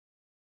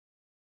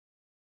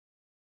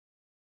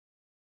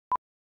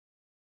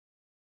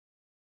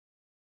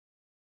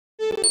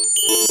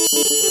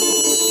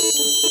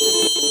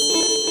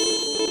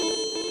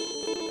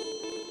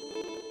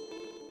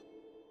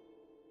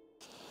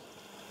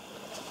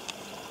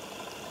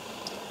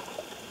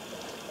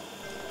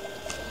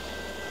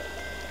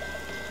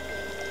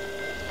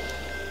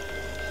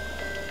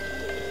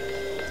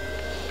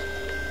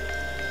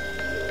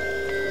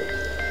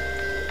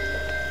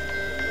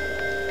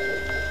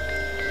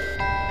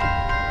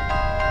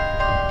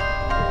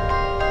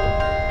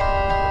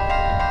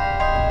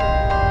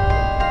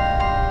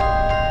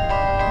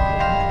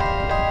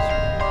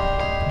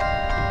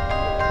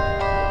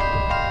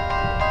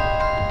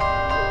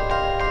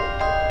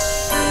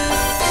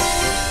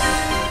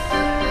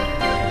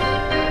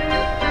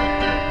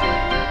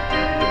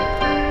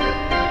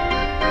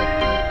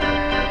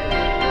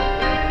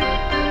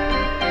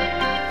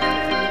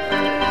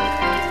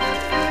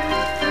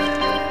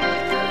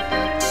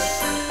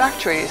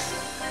multifactories.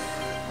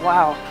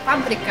 Wow.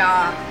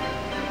 Fabbrica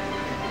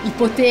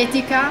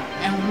ipotetica,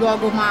 è un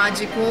luogo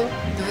magico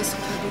dove si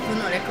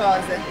producono le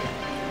cose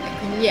e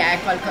quindi è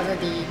qualcosa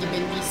di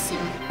bellissimo.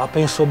 Ma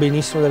penso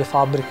benissimo delle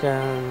fabbriche,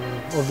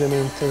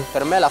 ovviamente.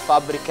 Per me la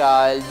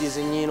fabbrica è il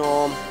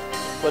disegnino,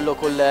 quello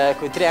con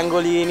i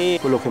triangolini.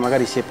 Quello che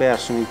magari si è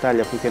perso in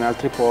Italia più che in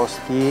altri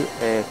posti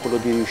è quello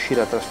di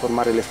riuscire a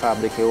trasformare le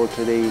fabbriche,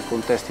 oltre dei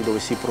contesti dove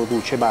si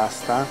produce e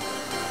basta,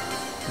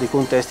 dei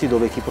contesti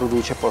dove chi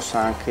produce possa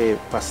anche,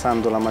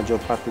 passando la maggior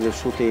parte del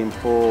suo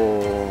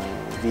tempo,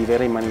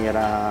 vivere in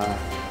maniera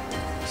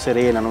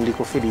serena, non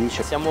dico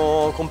felice.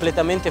 Siamo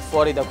completamente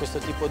fuori da questo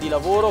tipo di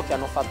lavoro che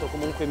hanno fatto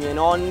comunque i miei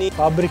nonni. Le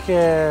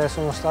fabbriche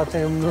sono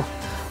state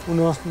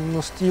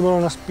uno stimolo,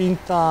 una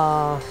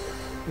spinta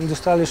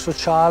industriale e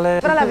sociale.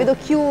 Però la vedo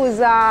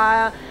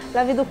chiusa,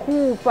 la vedo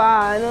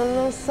cupa,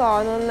 non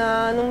so,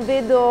 non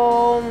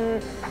vedo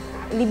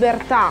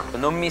libertà.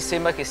 Non mi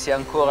sembra che sia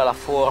ancora la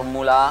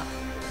formula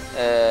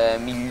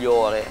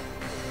migliore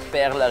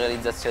per la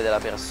realizzazione della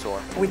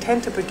persona. We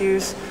tend to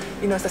produce,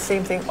 the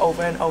same thing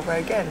over and over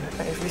again.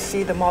 If you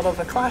see the model of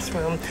a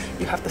classroom,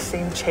 you have the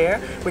same chair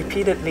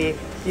repeatedly,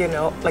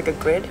 like a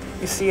grid.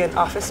 You see an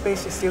office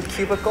space, you see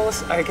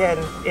cubicles, again,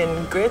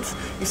 in grids.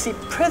 You see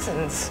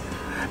prisons,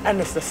 and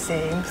it's the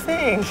same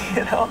thing,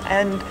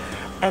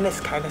 and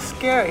it's kind of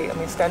scary. I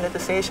mean,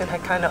 standardization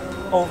had kind of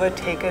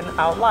overtaken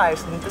our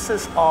lives, and this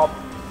is all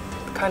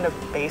kind of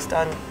based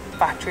on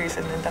factories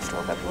and the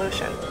Industrial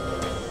Revolution.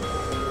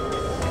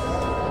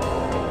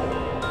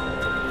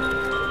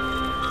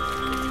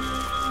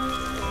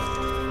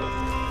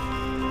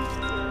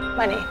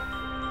 Money.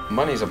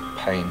 Money's a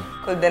pain.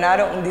 Col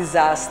denaro un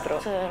disastro.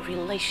 It's a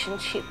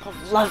relationship of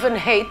love and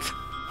hate.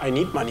 I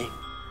need money.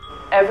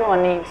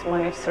 Everyone needs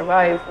money to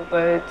survive,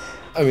 but...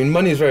 I mean,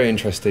 money is very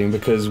interesting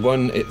because,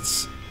 one,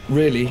 it's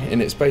really,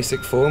 in its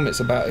basic form, it's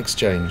about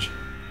exchange.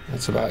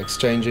 It's about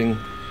exchanging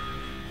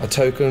a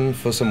token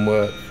for some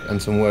work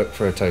and some work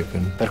for a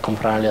token. Per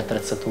comprare le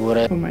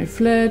attrezzature. For my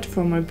flat,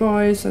 for my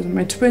boys,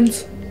 my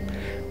twins,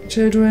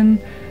 children,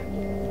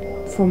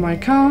 for my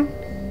car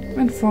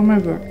and for my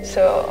work.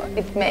 So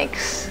it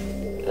makes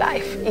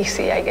life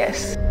easy, I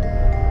guess.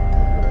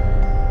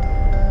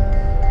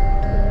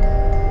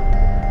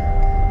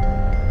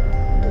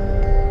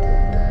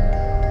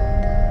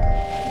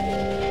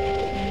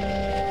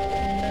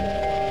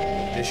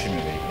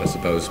 Traditionally, I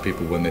suppose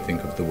people, when they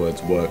think of the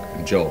words work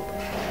and job,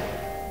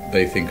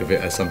 they think of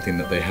it as something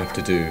that they have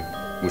to do,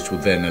 which will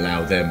then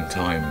allow them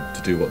time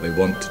to do what they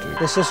want to do.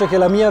 Nel senso che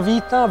la mia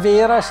vita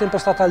vera è sempre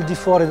stata al di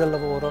fuori del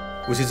lavoro.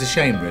 Which is a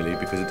shame, really,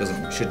 because it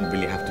shouldn't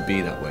really have to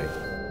be that way.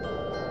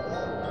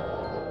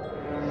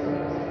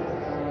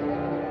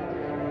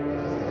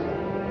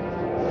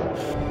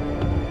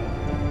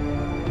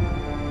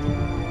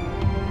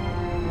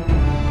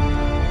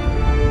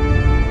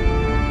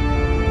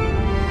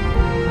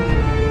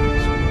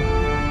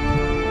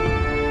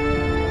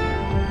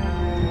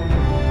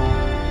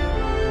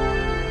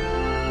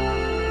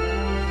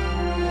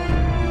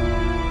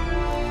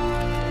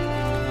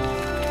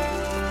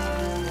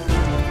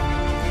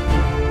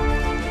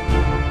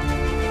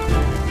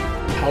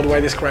 How do I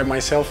describe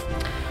myself?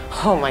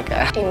 Oh my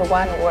God. In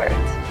one word.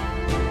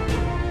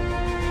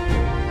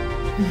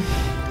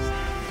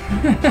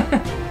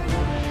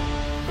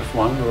 With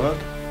one word?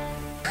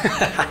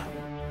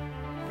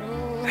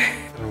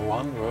 In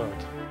one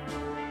word.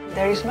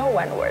 There is no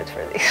one word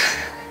for this.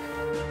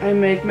 I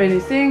make many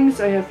things,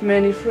 I have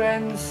many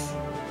friends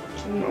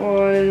in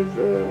all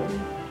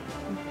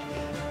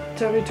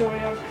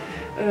territoria.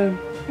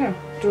 Yeah,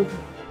 joke.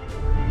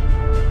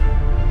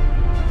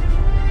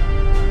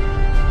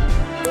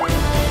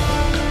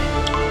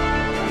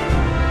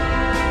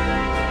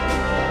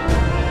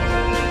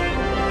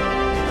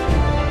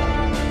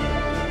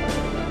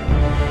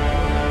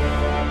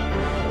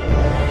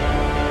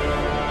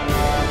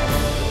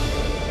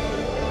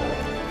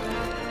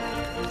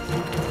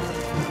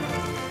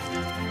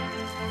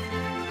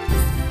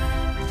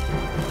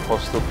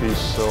 Posto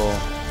fisso,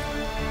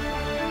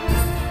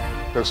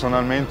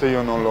 personalmente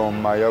io non l'ho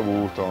mai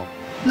avuto.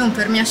 Non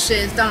per mia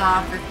scelta,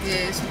 ma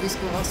perché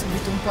ho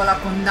subito un po' la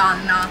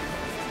condanna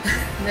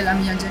della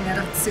mia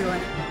generazione.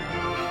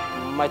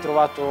 Non ho mai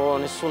trovato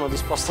nessuno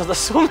disposto ad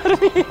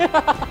assumermi.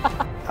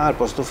 Il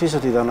posto fisso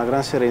ti dà una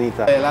gran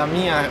serenità. La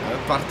mia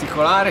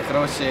particolare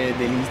croce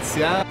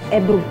delizia. È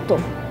brutto,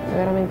 è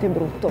veramente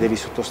brutto. Devi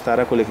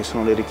sottostare a quelle che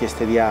sono le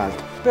richieste di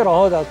altri.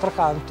 Però d'altro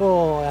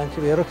canto è anche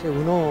vero che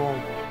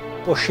uno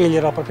può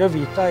scegliere la propria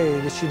vita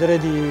e decidere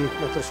di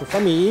mettere su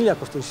famiglia,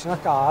 costruirsi una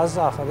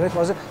casa, fare delle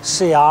cose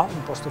se ha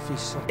un posto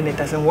fisso. And it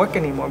doesn't work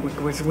anymore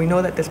because we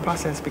know that this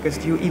process,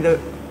 because you either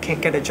can't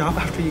get a job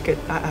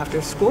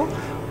after school,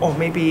 or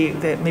maybe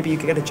you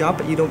get a job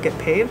but you don't get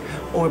paid,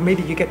 or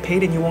maybe you get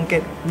paid and you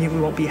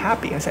won't be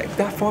happy. It's like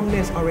that formula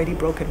is already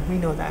broken. We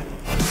know that.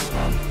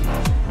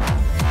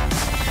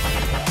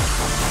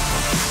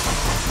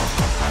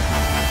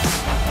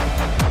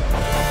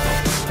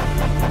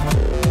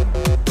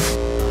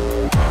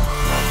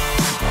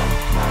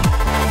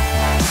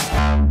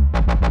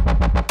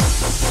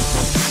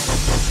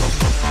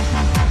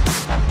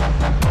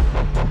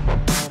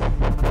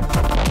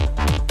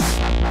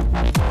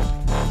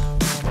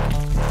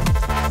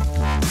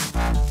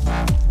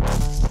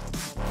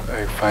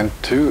 find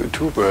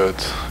two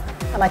words.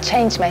 I'm a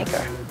change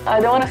maker. I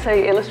don't want to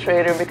say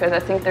illustrator because I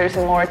think there's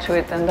more to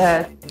it than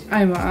that.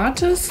 I'm an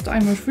artist,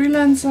 I'm a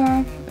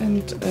freelancer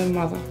and a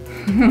mother.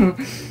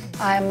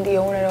 I'm the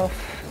owner of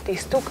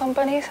these two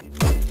companies.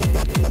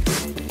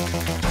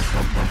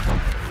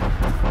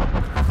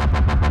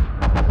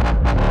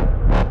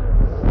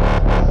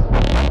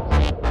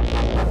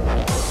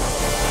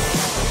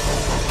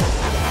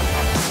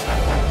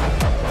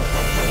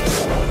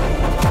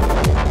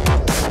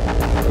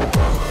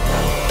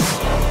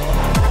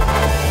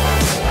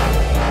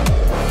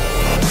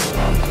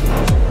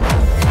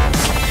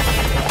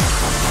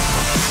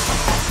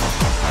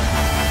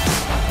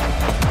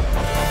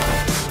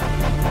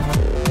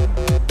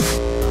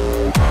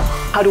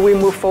 How do we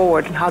move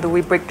forward and how do we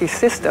break these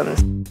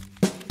systems?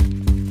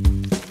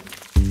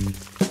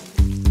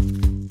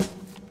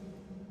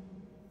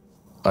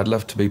 I'd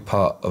love to be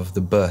part of the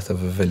birth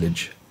of a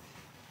village.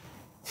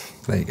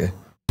 There you go.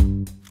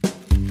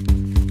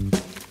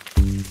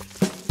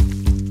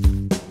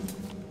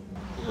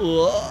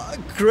 Oh,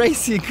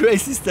 crazy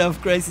stuff.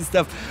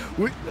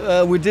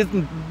 We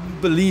didn't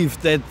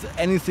believe that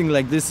anything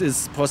like this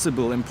is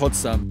possible in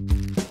Potsdam.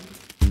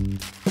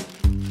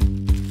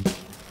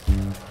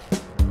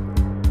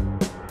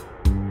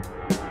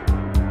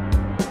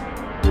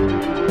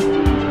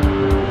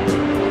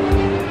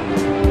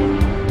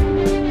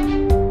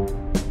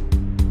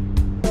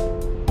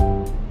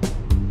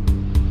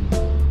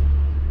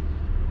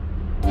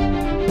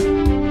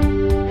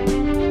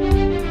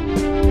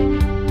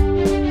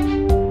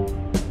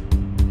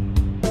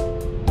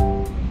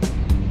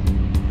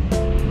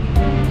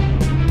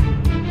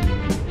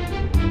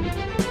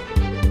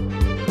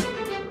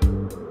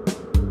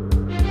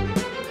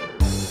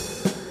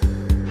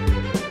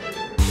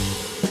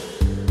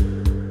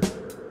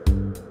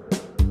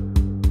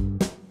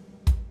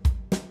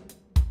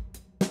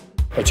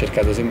 Ho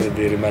cercato sempre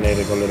di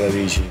rimanere con le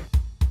radici.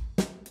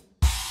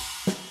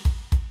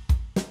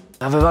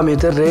 Avevamo i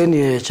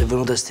terreni e ci è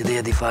venuta questa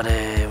idea di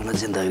fare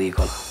un'azienda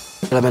agricola.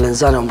 La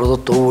melenzana è un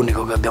prodotto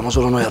unico che abbiamo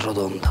solo noi a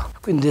Rotonda.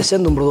 Quindi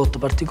essendo un prodotto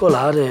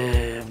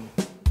particolare,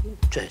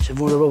 ci è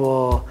venuta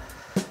proprio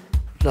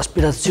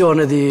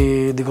l'aspirazione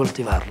di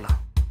coltivarla.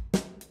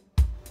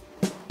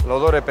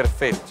 L'odore è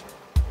perfetto.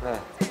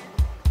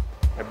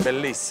 È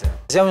bellissimo.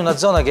 Siamo in una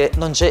zona che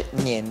non c'è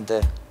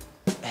niente.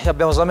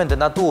 Abbiamo solamente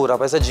natura,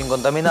 paesaggi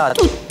incontaminati.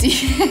 Tutti!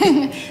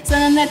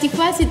 Sono andati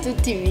quasi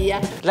tutti via.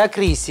 La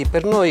crisi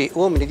per noi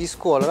uomini di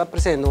scuola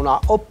rappresenta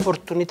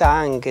un'opportunità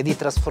anche di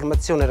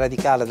trasformazione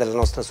radicale della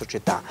nostra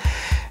società.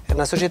 È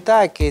una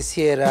società che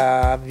si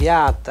era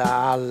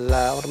avviata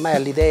ormai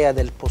all'idea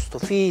del posto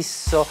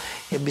fisso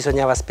e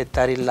bisognava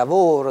aspettare il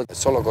lavoro.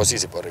 Solo così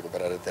si può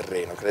recuperare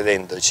terreno,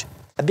 credendoci.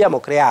 Abbiamo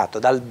creato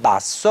dal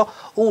basso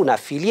una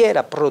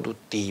filiera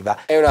produttiva.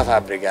 È una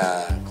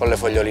fabbrica con le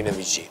foglioline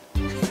vicine.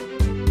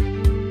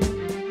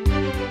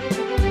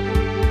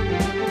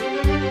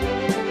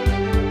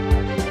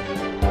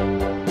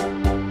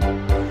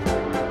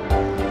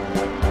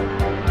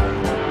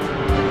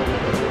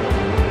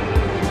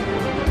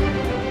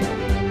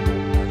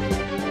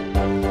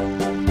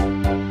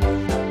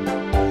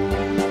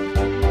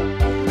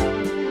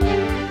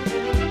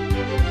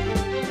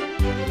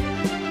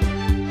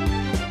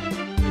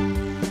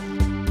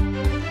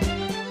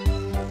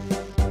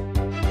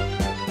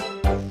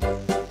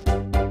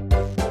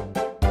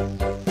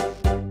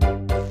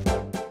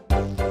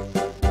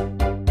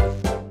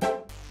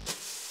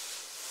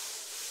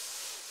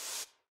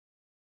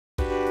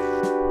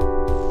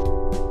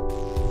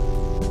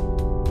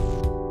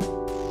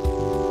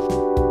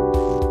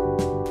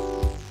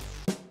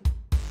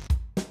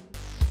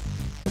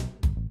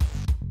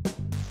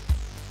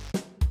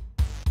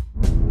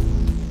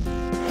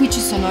 Qui ci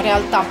sono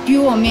realtà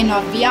più o meno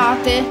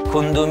avviate.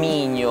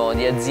 Condominio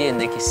di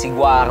aziende che si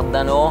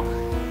guardano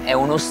è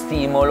uno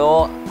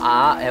stimolo,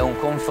 è un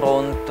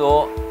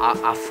confronto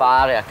a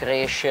fare, a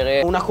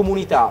crescere. Una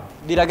comunità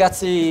di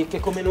ragazzi che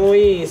come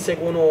noi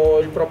seguono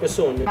il proprio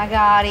sogno.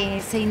 Magari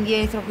sei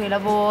indietro coi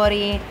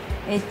lavori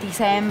e ti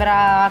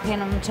sembra che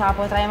non ce la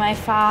potrai mai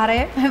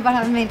fare,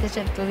 banalmente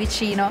c'è il tuo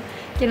vicino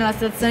che è in una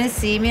situazione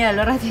simile,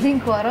 allora ti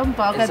rincuora un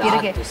po' a capire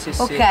che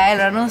ok,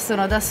 allora non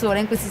sono da sola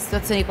in queste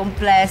situazioni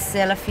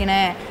complesse, alla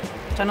fine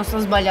non sto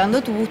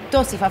sbagliando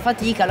tutto, si fa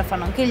fatica, lo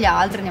fanno anche gli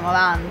altri, andiamo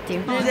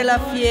avanti. Della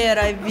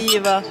fiera,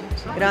 evviva,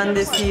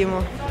 grande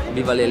Simo.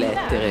 Viva le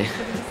lettere.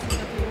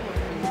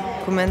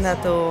 Com'è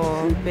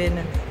andato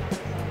bene?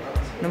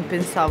 Non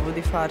pensavo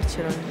di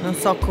farcela, non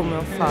so come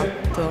ho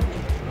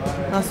fatto.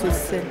 No, sul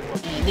serio.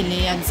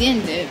 Delle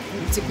aziende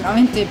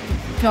sicuramente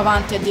più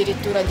avanti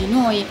addirittura di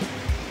noi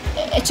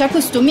e c'è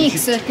questo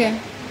mix che...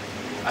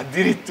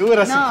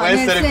 Addirittura si può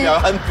essere più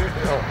avanti?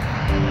 No.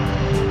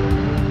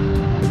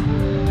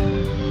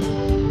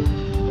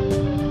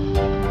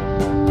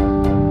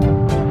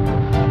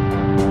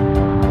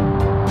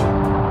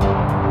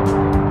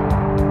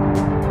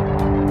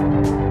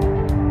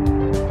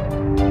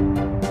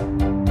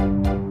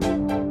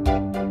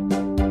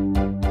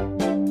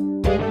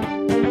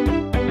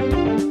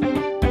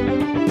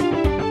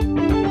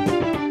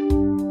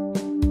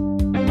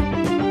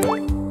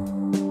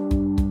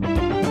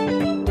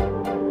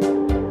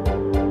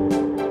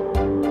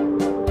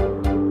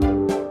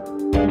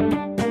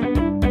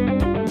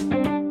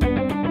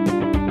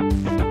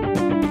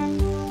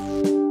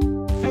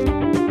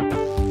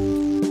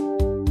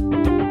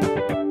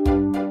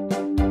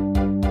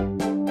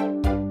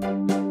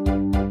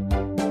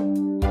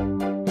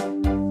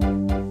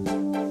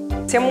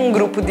 Siamo un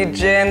gruppo di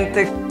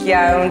gente che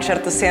ha in un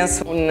certo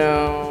senso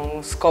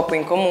un scopo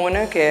in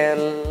comune, che è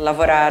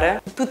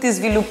lavorare. Tutti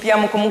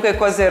sviluppiamo comunque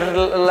cose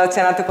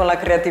relazionate con la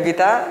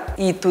creatività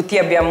e tutti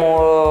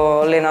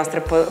abbiamo le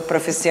nostre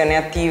professioni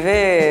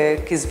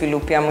attive che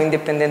sviluppiamo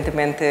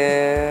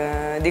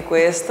indipendentemente di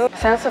questo.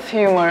 Sense of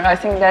humor, I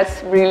think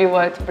that's really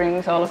what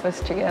brings all of us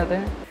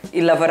together.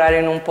 Il lavorare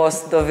in un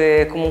posto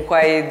dove comunque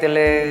hai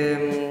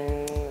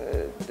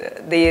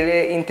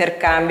dei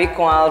intercambi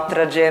con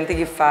altra gente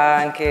che fa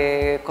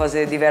anche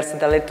cose diverse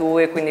dalle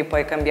tue, quindi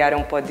puoi cambiare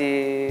un po'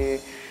 di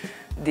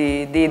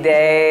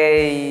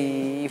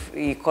idee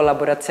e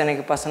collaborazioni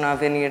che possono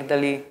avvenire da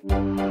lì.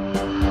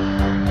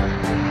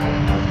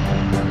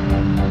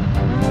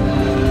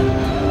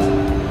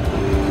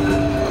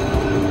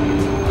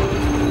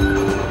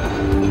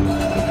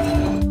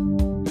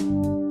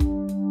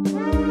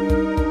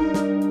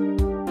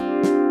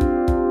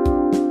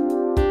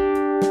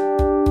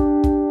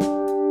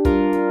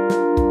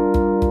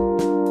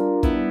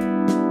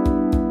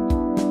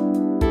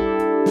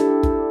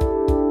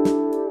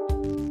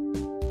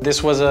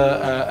 This was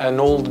an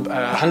old,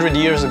 100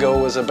 years ago,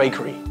 was a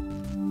bakery.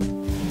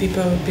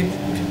 People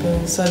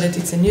saw that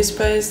it's a new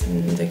space,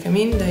 and they come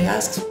in, they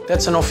ask.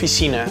 That's an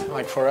officina,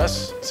 like for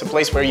us. It's a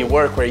place where you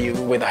work,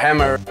 with a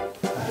hammer.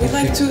 We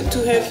like to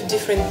have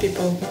different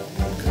people,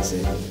 because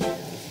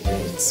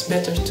it's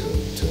better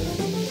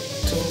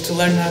to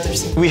learn other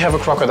things. We have a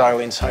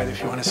crocodile inside,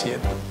 if you want to see it.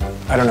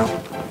 I don't know.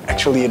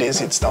 Actually, it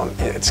is. It's done.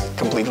 It's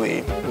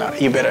completely. No,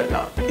 you better.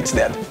 No, it's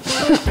dead.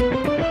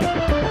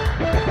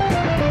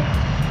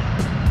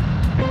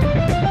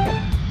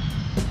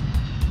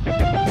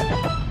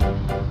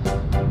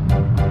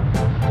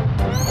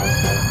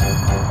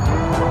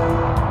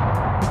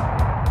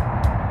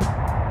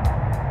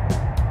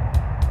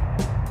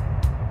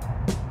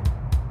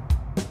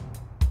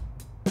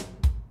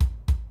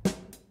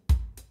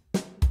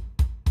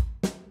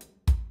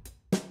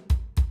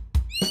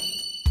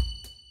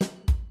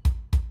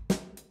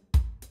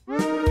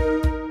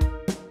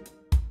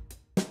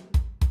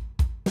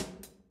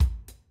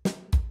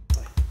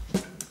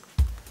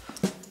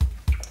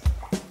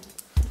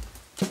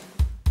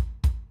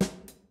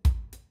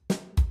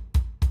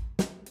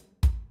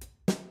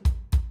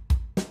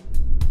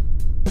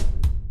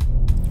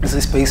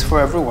 It's a space for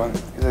everyone.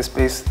 It's a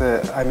space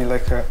that, I mean,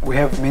 like, we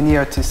have many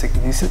artistic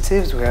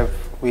initiatives.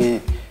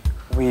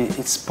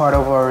 It's part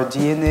of our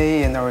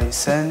DNA and our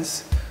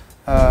essence,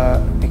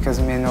 because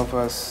many of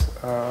us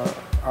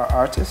are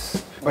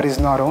artists. But it's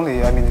not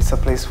only, I mean, it's a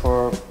place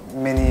for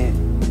many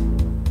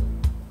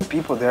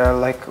people. There are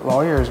like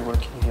lawyers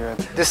working here.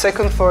 The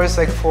second floor is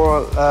like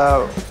for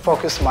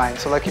focused mind.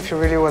 So like if you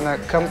really want to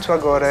come to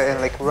Agora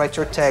and like write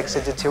your text,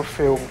 edit your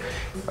film,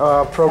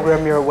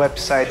 program your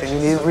website, and you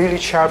need really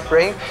sharp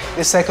brain,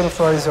 the second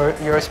floor is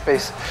your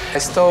space. A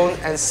stone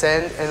and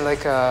sand and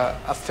like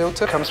a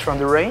filter comes from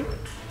the rain.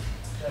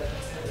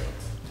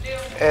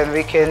 And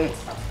we can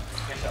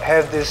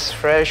have this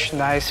fresh,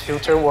 nice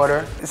filter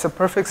water. It's a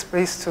perfect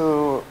space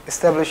to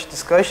establish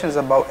discussions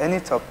about any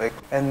topic,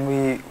 and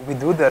we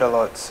do that a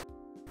lot.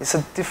 It's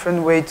a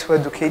different way to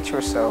educate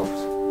yourselves.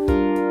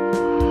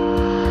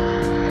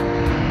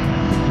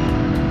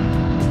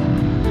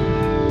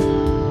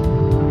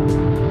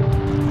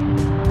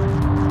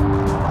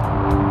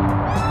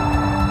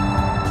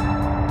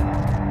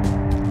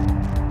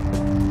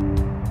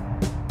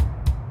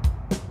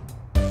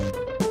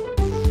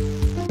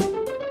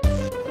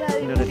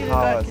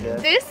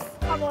 This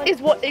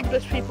is what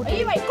English people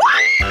do.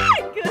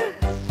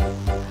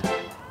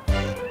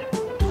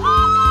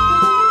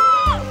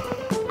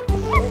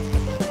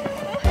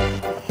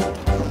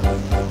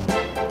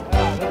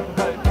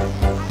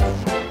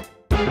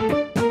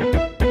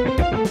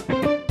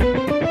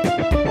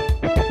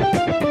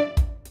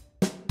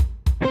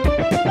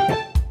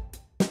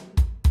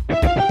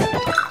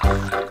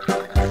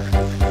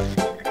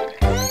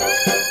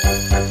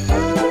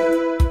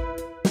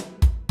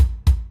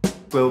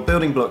 Well,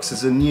 Building Blocks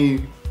is a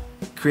new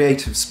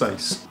creative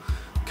space,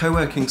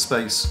 co-working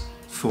space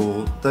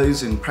for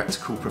those in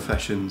practical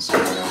professions.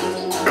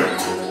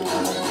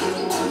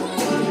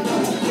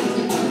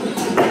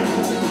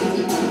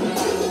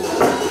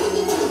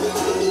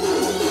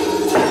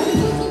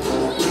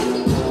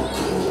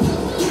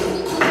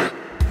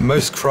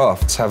 Most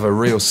crafts have a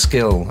real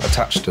skill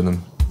attached to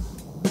them,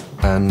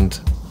 and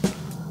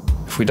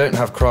if we don't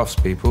have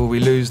craftspeople, we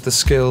lose the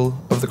skill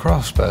of the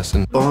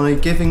craftsperson. By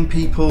giving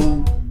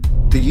people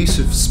the use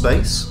of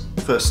space,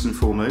 first and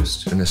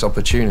foremost. And this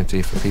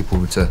opportunity for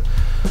people to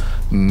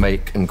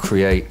make and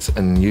create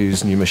and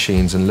use new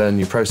machines and learn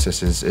new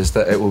processes is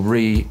that it will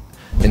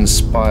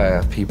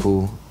re-inspire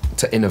people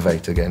to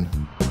innovate again.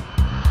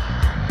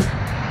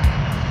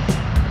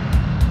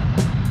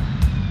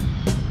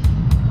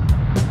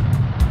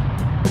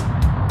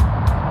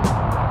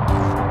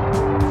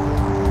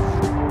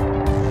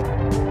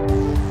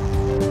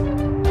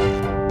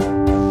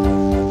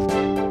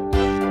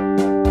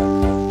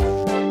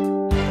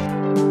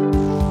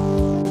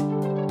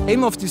 The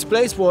aim of this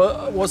place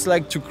was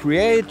like to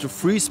create a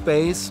free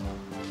space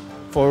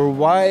for a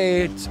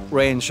wide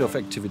range of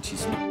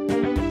activities.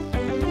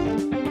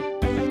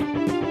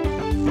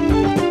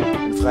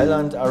 In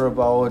Freiland are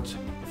about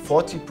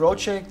 40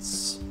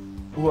 projects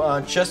who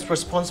are just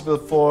responsible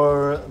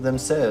for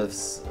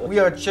themselves. We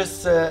are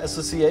just an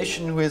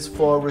association who is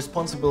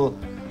responsible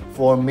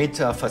for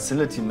meta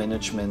facility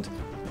management,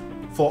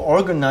 for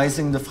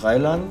organizing the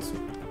Freiland,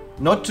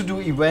 not to do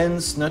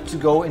events, not to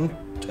go in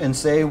and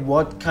say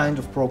what kind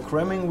of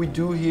programming we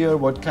do here,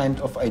 what kind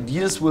of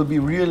ideas will be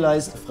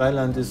realized.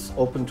 Freiland is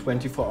open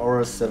 24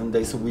 hours, 7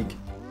 days a week.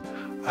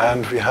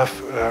 And we have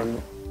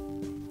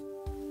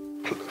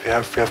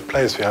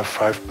place. We have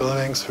 5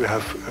 buildings. We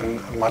have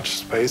much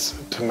space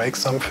to make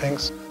some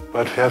things.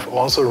 But we have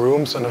also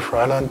rooms in the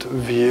Freiland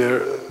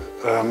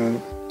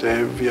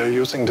we are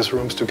using these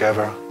rooms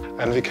together.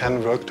 And we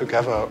can work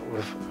together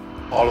with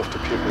all of the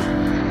people.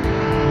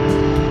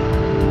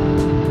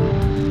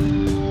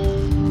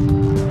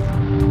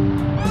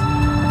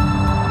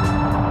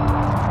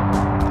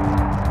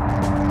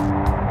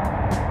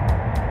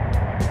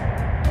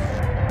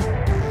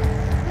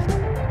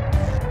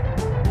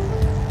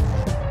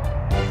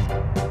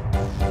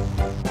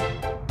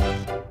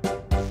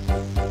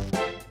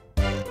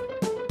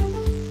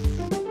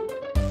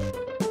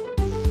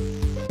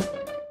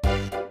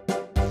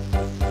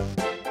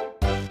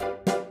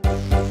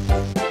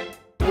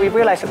 We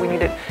realized that we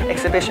needed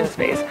exhibition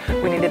space,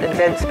 we needed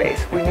event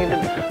space, we needed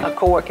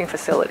co-working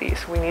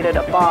facilities, we needed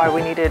a bar,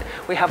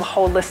 we have a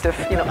whole list of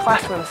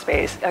classroom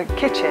space, a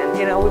kitchen,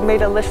 we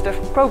made a list of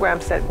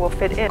programs that will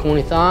fit in.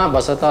 Comunità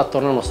basata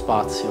attorno a uno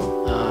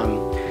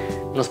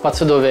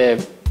spazio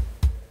dove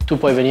tu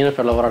puoi venire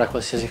per lavorare a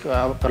qualsiasi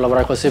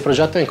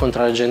progetto e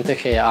incontrare gente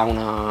che ha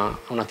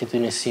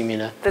un'attitudine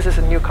simile. This is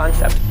a new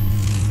concept.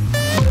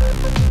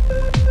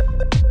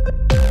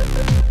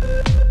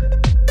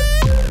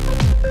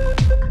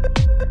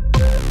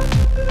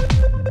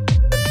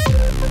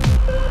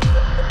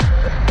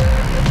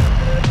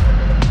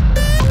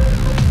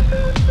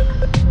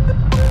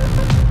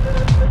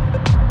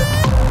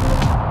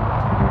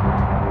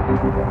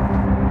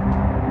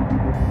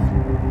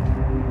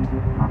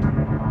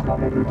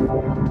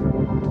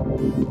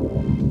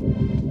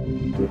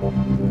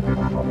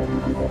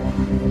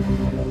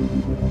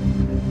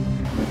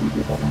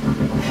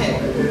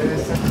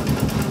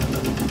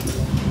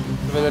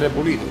 Vedere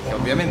pulito, perché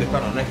ovviamente qua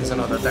non è che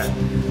sono da te,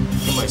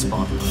 come è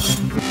sporco.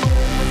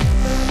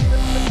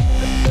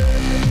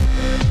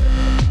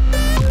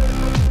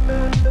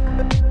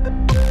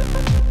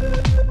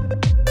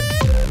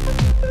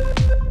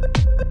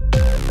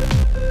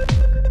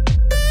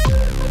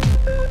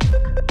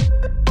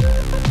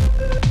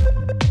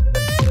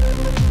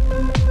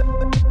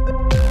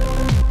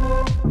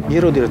 Io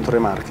ero direttore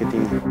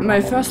marketing.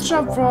 My first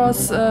job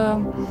was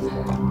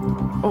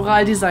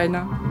oral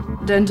designer,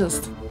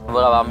 dentist.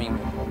 Lavoravamo in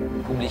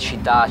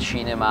pubblicità,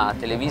 cinema,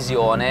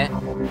 televisione.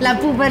 La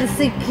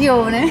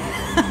pupersecchione.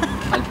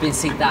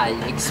 Malpensa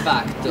Italia, X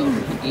Factor,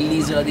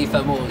 l'isola dei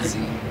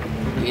famosi,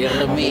 il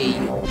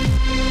Romeo.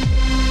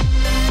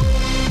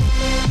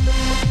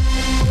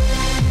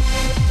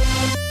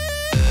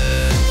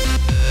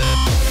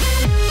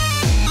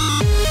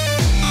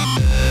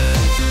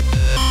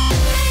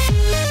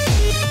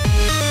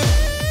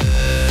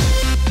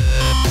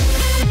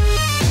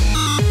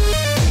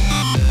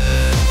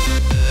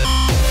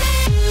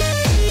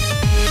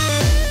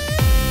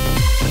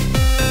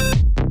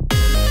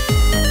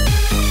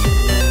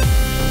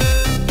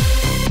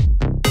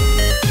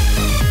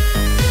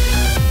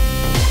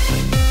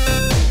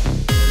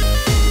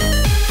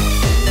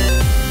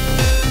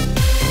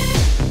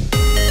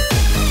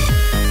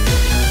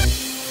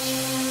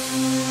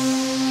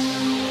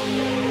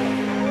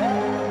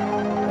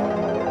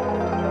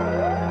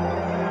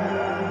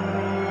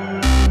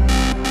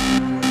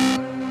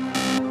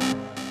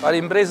 Fare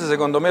imprese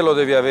secondo me lo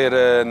devi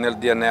avere nel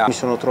DNA. Mi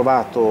sono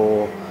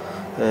trovato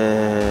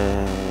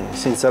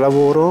senza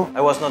lavoro. I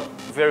was not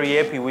very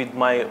happy with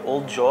my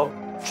old job.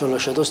 Ci ho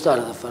lasciato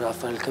stare a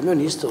fare il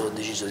camionista e ho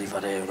deciso di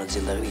fare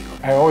un'azienda agricola.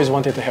 I always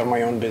wanted to have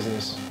my own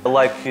business. I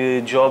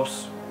like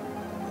jobs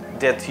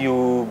that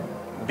you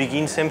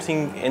begin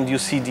something and you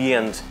see the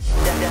end.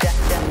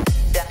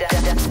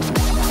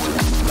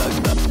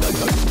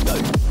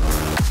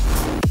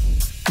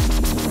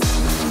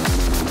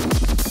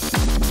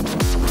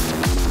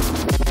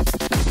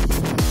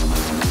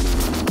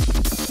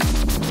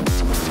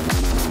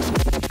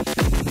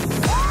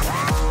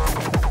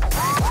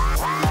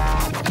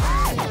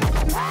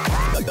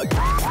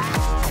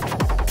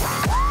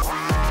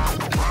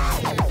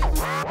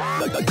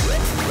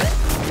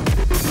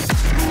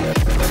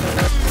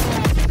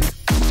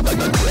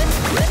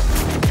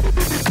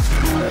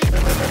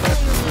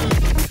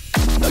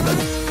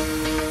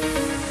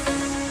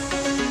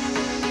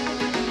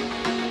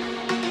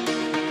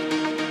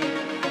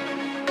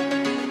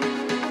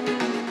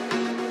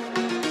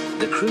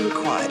 The crew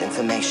required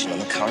information on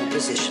the current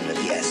position of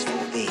the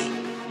S4B.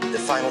 The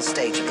final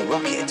stage of the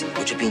rocket,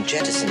 which had been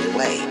jettisoned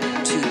away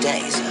 2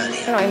 days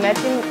earlier. No,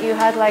 imagine you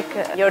had like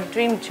your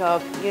dream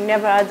job. You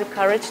never had the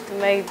courage to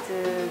make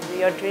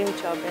your dream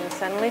job, and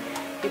suddenly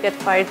you get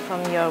fired from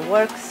your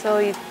work, so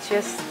you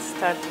just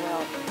start,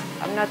 well,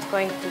 I'm not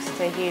going to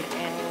stay here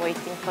and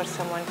waiting for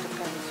someone to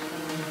come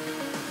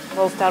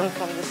fall down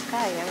from the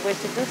sky. I'm going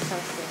to do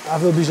something.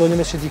 Avevo bisogno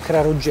invece di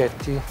creare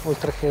oggetti,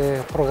 oltre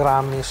che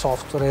programmi,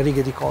 software e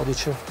righe di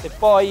codice. Se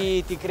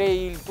poi ti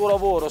crei il tuo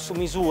lavoro su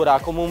misura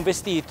come un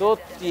vestito,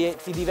 ti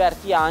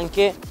diverti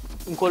anche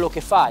in quello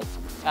che fai.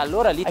 E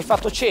allora lì hai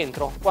fatto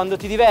centro, quando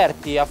ti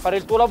diverti a fare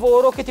il tuo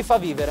lavoro che ti fa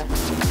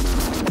vivere.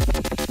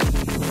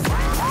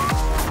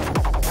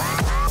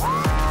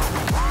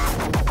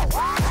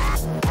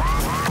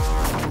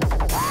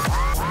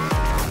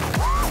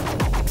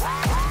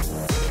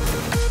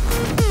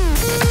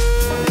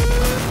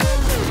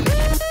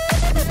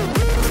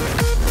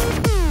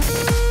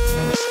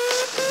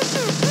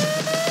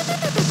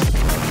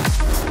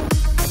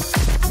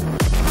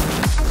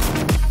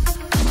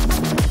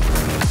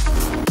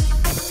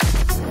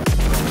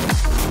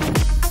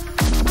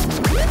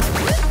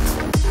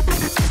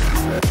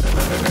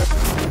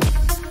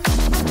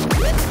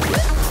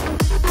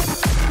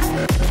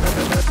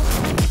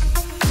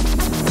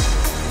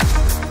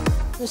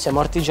 Noi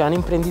siamo artigiani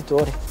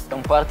imprenditori.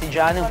 Un po'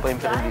 artigiani e un po'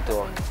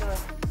 imprenditori.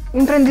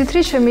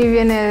 Imprenditrice mi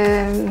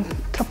viene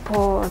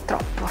troppo.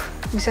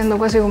 Mi sento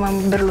quasi come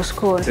un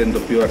Berlusconi. Sento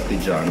più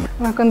artigiano.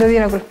 Una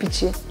contadina col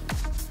PC.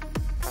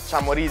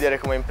 Facciamo ridere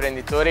come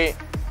imprenditori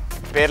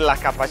per la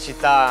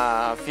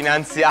capacità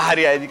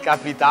finanziaria e di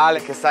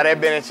capitale che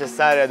sarebbe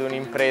necessaria ad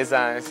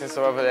un'impresa nel senso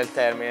proprio del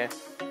termine.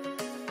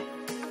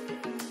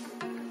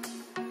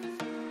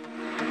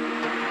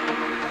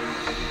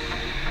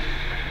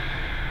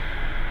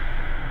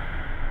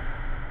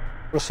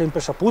 L'ho sempre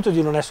saputo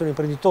di non essere un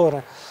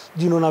imprenditore,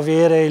 di non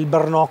avere il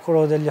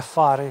bernoccolo degli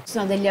affari. Ci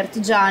sono degli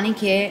artigiani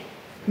che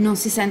non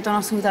si sentono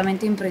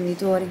assolutamente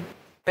imprenditori.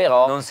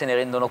 Però non se ne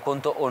rendono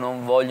conto o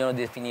non vogliono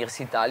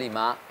definirsi tali,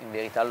 ma in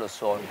verità lo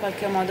sono. In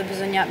qualche modo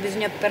bisogna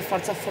per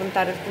forza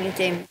affrontare alcuni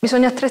temi.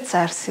 Bisogna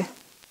attrezzarsi,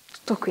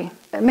 tutto qui.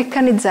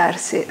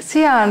 Meccanizzarsi,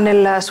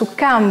 sia sul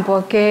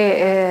campo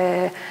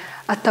che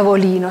a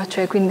tavolino,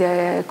 cioè quindi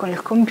con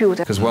il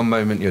computer. Because one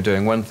moment you're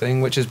doing one thing,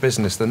 which is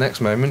business, the next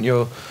moment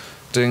you're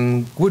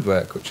doing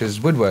woodwork, which is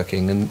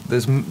woodworking, and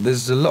there's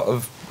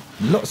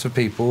lots of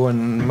people,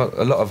 and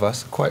a lot of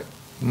us are quite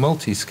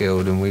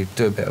multi-skilled, and we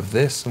do a bit of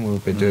this and we'll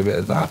do a bit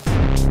of that.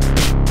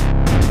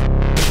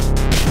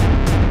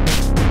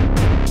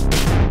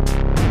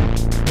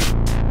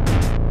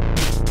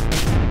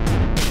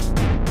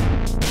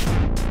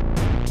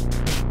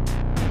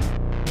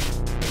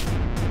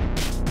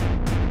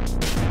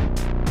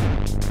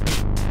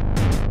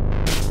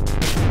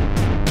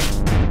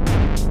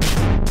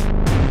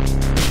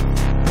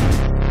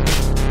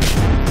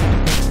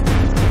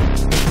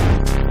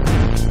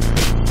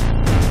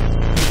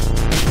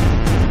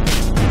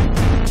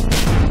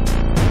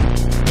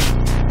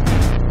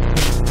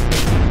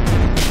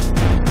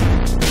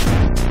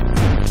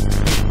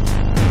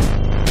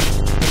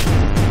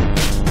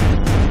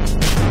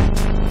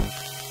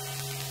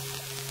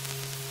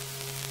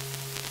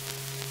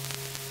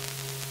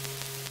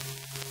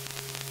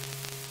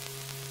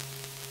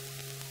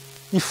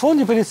 I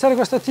fondi per iniziare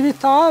questa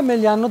attività me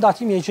li hanno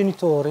dati i miei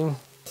genitori,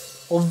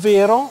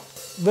 ovvero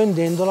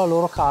vendendo la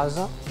loro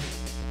casa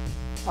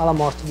alla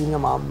morte di mia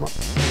mamma.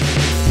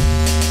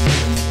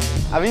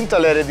 Ha vinto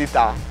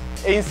l'eredità,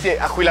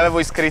 a cui l'avevo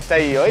iscritta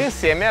io, e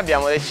insieme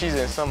abbiamo deciso,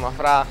 insomma,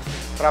 fra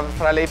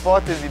le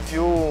ipotesi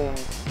più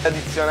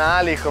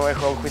tradizionali come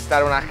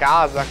acquistare una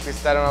casa,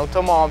 acquistare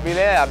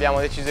un'automobile, abbiamo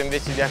deciso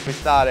invece di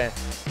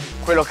acquistare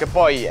quello che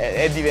poi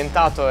è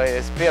diventato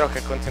e spero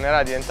che continuerà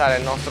a diventare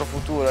il nostro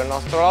futuro, il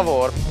nostro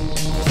lavoro.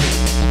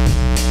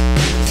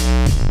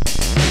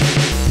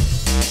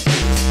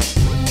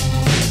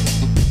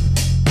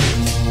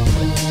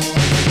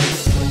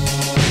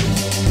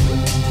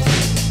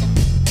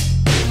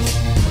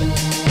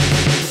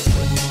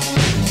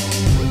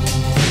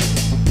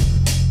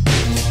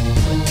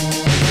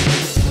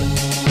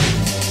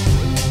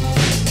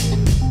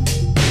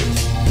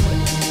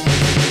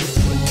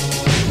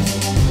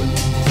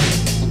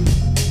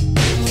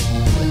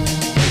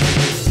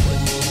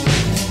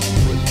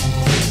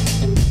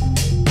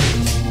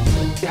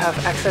 You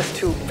have access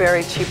to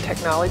very cheap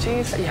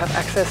technologies. You have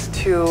access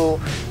to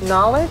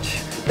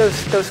knowledge.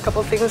 Those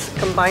couple of things,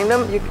 combine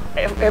them,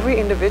 every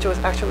individual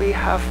actually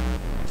have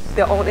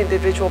their own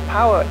individual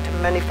power to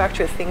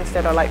manufacture things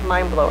that are like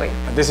mind-blowing.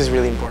 This is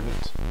really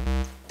important.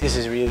 This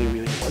is really,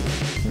 really important.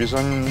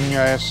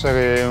 Bisogna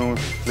essere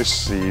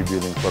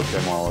flessibili in qualche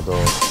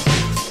modo.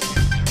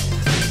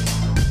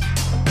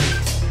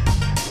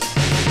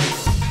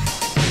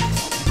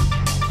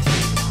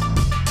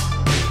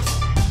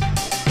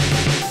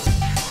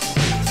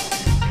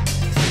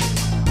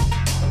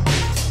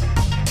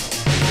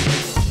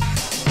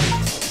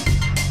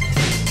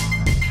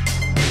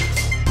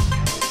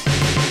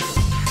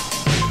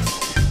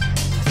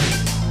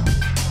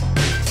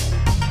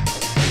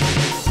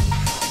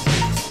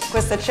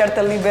 Questa questa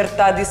certa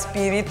libertà di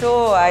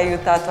spirito ha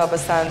aiutato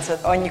abbastanza.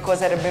 Ogni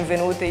cosa era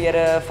benvenuta e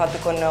era fatta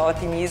con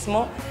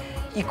ottimismo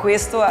e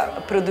questo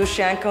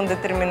produce anche un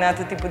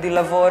determinato tipo di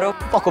lavoro.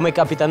 Un po' come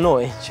capita a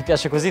noi, ci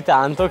piace così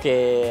tanto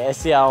che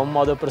sia un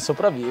modo per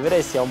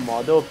sopravvivere sia un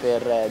modo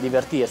per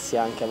divertirsi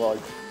anche a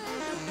volte,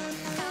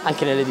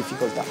 anche nelle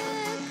difficoltà.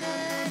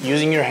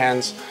 Using your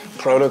hands,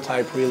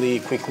 prototype really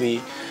quickly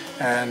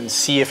and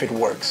see if it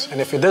works. And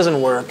if it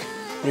doesn't work,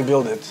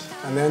 rebuild it.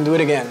 And then do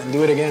it again, and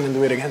do it again, and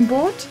do it again.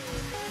 Boot,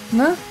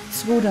 ne?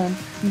 Das Rudern.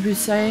 Und wir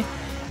sagen,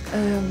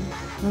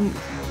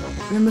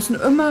 wir müssen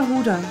immer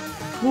rudern.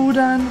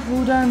 Rudern,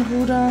 rudern,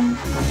 rudern.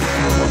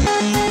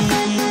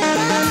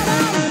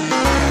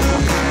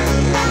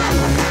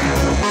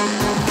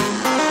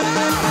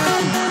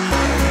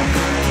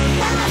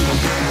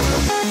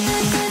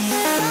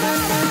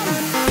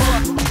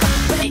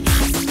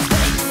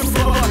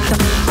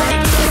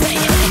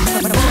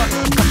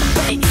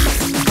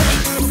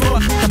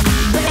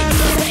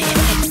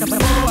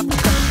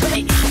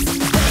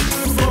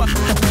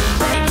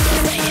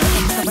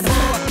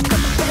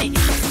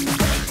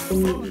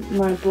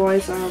 My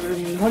boys are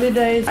on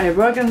holidays, I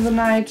work in the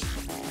night.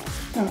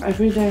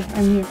 Every day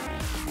I'm here.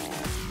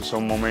 Ci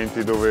sono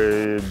momenti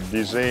dove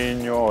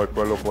disegno e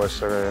quello può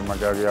essere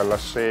magari alla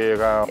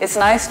sera. It's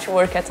nice to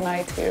work at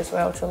night here as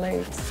well, till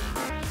late.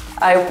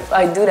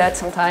 I do that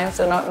sometimes,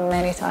 but not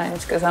many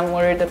times, because I'm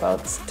worried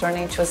about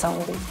turning into a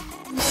zombie.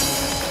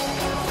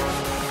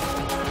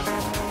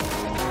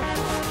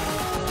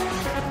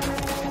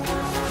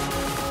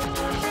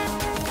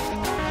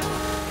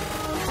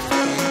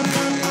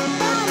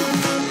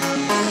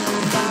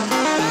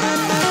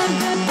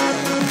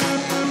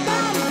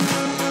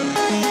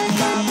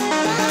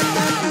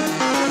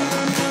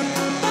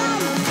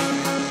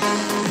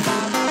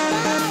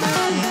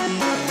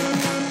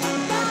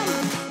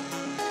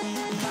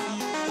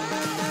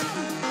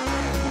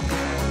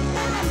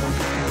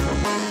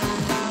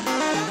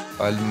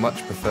 I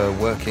much prefer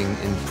working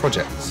in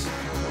projects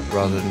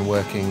rather than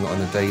working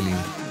on a daily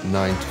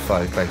 9 to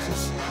 5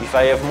 basis. If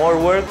I have more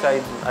work,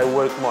 I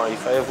work more.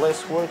 If I have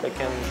less work, I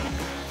can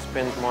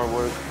spend more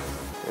work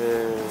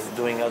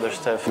doing other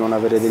stuff. Non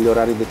avere degli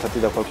orari dettati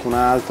da qualcun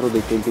altro,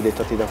 dei tempi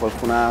dettati da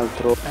qualcun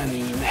altro.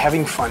 And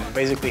having fun,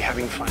 basically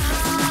having fun.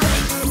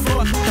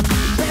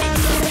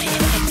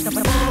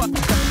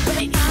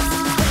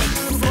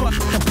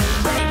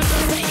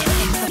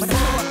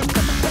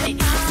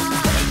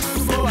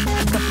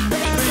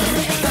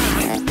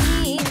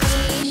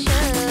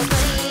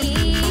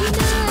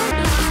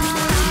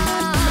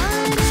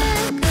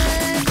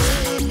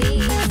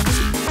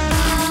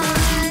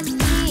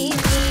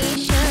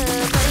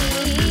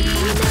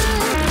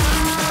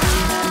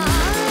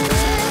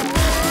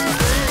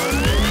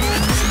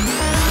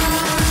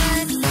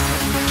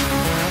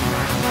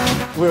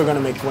 We're going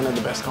to make one of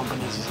the best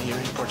companies here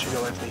in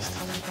Portugal, at least.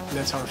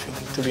 That's our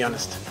feeling, to be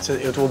honest. So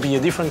it will be a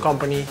different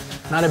company,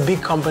 not a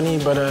big company,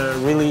 but a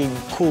really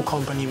cool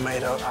company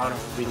made out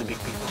of really big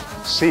people.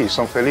 Sì,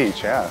 sono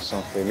felice,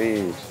 sono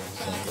felice.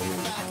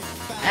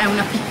 È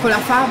una piccola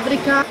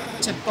fabbrica,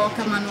 c'è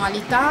poca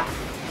manualità,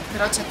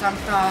 però c'è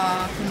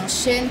tanta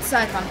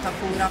conoscenza e tanta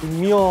cura. Il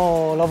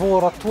mio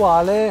lavoro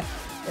attuale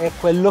è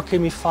quello che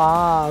mi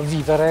fa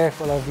vivere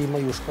con la V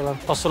maiuscola.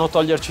 Possono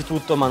toglierci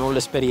tutto ma non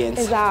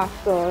l'esperienza.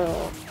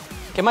 Esatto.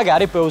 Che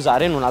magari puoi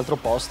usare in un altro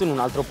posto, in un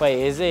altro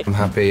paese. I'm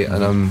happy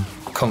and I'm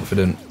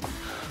confident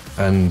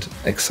and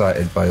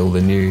excited by all the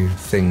new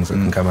things that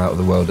can come out of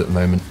the world at the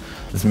moment.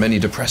 There's many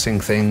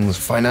depressing things,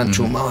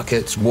 financial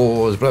markets,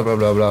 wars, blah, blah,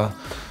 blah, blah.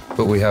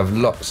 But we have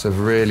lots of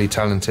really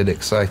talented,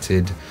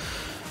 excited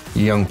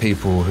young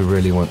people who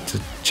really want to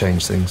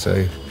change things.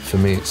 So for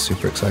me, it's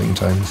super exciting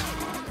times.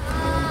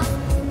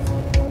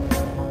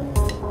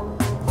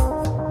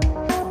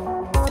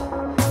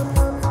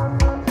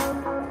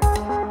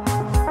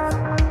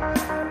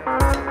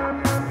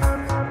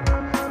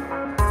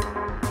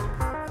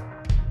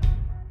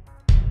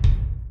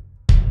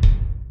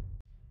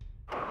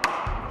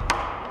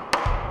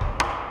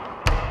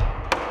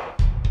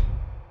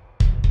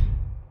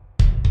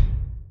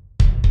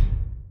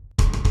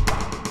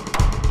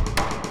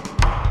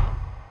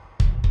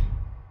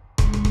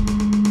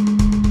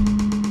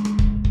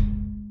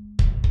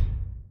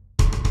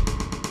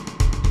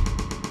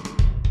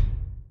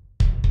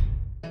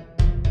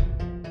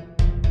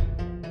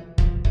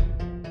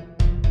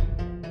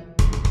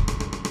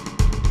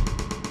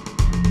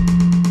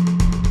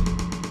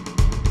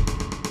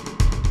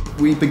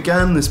 We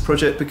began this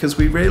project because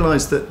we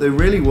realised that there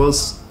really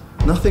was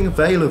nothing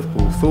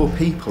available for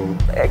people.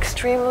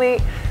 Extremely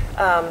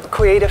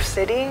creative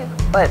city,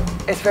 but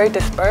it's very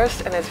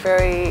dispersed and it's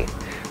very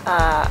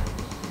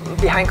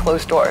behind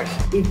closed doors.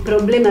 Il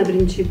problema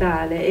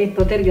principale è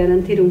poter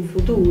garantire un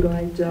futuro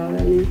ai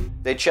giovani.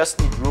 They just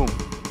need room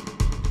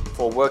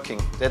for working.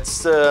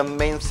 That's the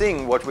main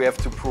thing what we have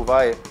to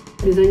provide.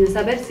 Bisogna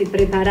sapersi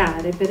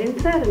preparare per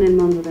entrare nel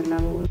mondo del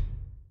lavoro.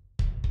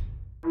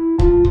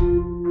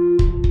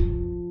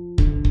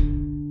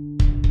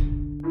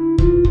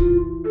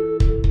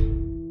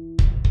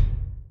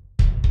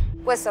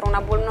 questa era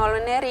una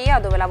bolloneria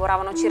dove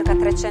lavoravano circa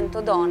 300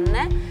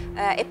 donne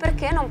e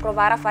perché non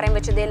provare a fare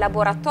invece dei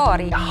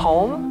laboratori?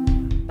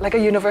 Home, like a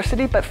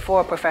university but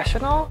for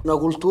professional. Una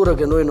cultura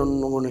che noi non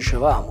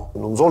conoscevamo.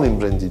 Non sono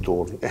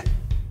imprenditori,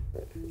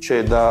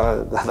 c'è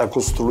da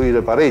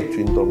costruire parecchio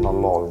intorno a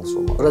loro,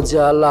 insomma. Grazie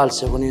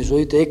all'Alsia con i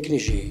suoi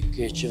tecnici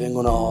che ci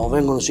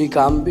vengono sui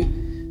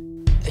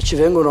campi e ci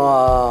vengono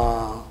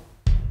a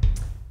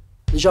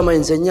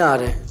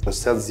insegnare.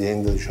 Queste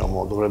aziende,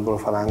 dovrebbero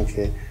fare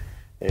anche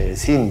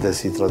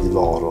sintesi tra di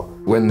loro.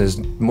 When there's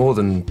more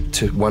than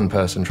one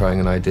person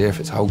trying an idea, if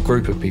it's a whole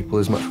group of people,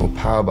 there's much more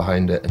power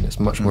behind it and it's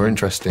much more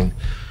interesting.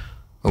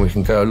 And we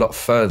can go a lot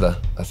further,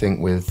 I think,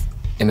 with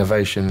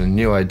innovation and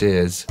new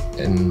ideas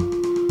in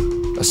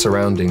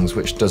surroundings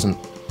which doesn't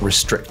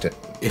restrict it.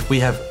 If we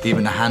have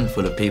even a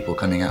handful of people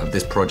coming out of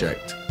this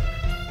project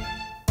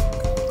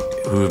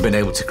who have been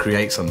able to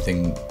create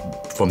something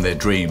from their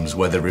dreams,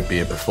 whether it be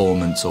a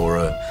performance or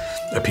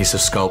a piece of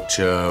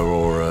sculpture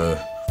or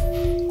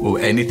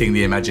anything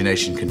the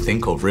imagination can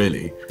think of,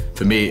 really,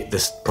 for me,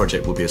 this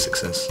project will be a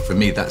success. For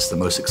me, that's the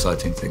most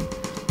exciting thing,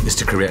 is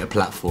to create a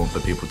platform for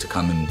people to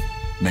come and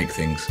make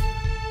things.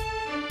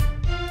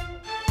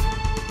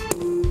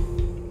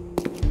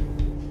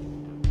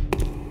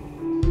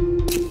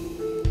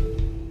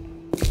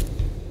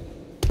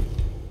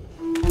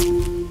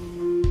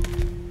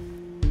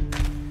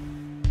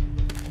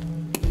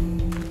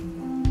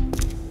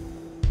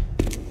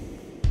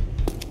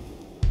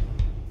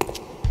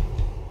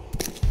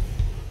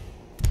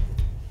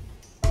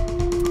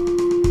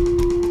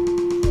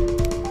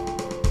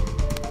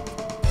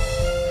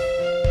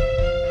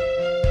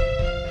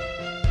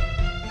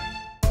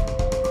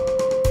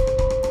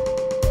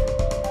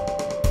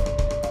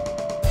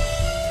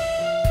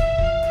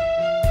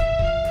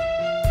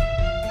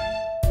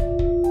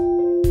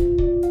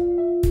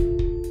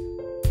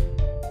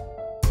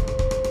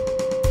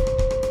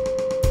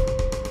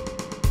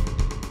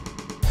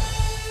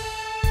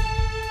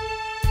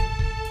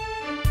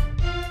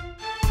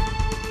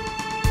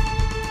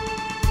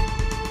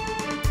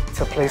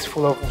 A place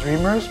full of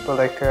dreamers, but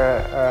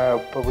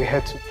but we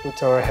had to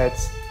put our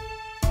heads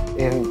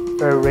in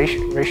very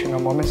rational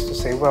moments to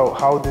say, well,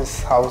 how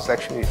this house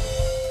actually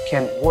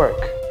can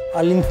work.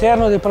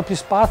 All'interno dei propri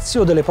spazi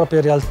o delle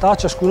proprie realtà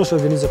ciascuno si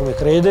organizza come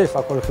crede,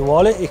 fa quello che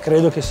vuole e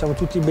credo che siamo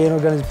tutti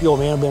più o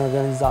meno ben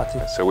organizzati.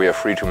 So we are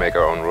free to make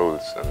our own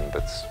rules and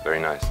that's very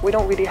nice. We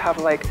don't really have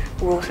like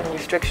rules and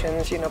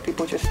restrictions,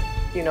 people just,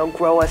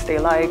 grow as they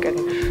like and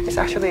it's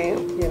actually,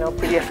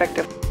 pretty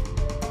effective.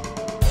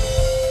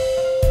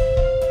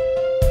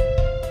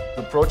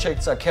 The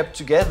projects are kept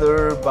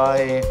together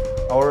by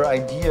our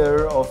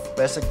idea of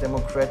basic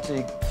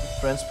democratic,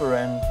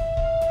 transparent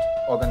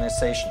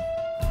organization.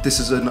 This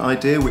is an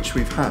idea which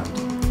we've had,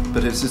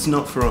 but it's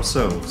not for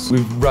ourselves.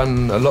 We've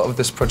run a lot of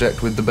this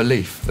project with the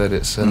belief that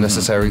it's a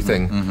necessary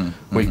thing.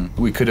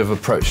 We could have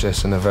approached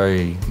this in a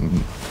very,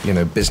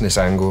 business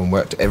angle and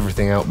worked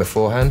everything out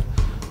beforehand,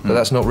 but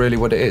that's not really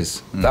what it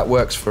is. That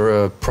works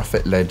for a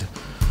profit-led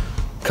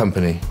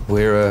company.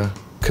 We're a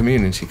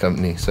community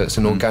company, so it's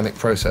an organic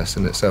process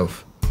in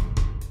itself.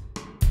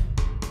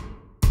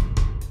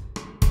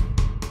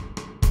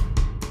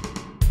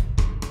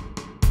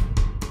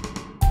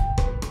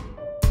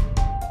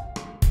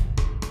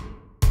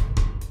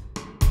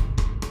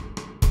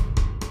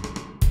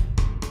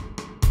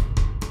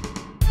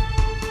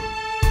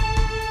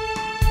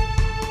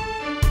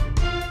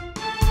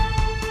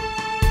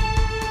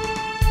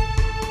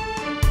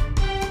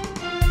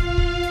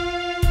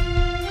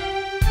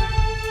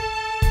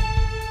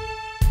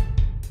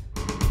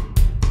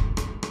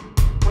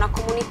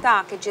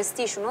 Che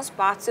gestisce uno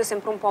spazio è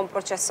sempre un po' un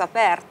processo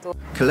aperto.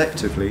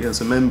 Collectively,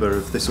 as a member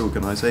of this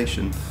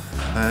organisation,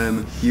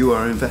 you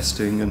are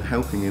investing and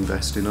helping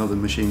invest in other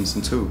machines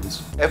and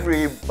tools.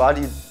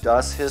 Everybody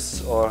does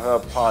his or her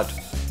part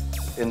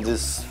in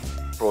this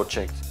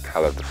project.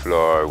 Colored the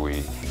floor,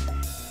 we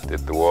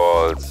did the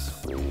walls,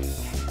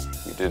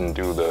 we didn't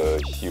do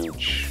the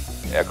huge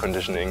air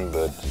conditioning,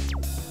 but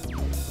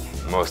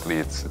mostly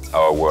it's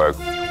our work.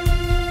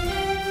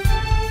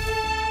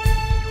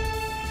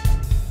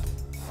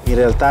 In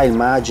realtà il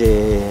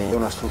MAGE è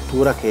una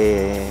struttura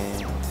che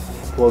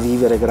può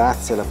vivere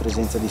grazie alla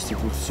presenza di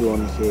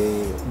istituzioni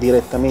che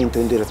direttamente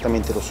o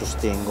indirettamente lo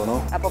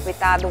sostengono. La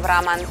proprietà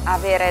dovrà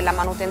avere la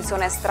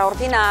manutenzione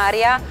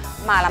straordinaria,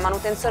 ma la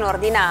manutenzione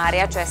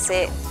ordinaria, cioè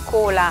se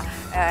cola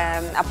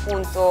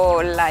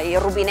appunto il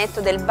rubinetto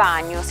del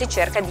bagno, si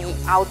cerca di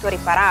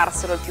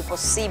autoripararselo il più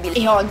possibile.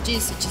 E oggi,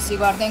 se ci si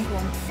guarda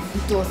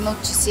intorno,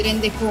 ci si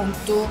rende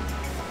conto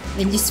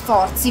degli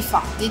sforzi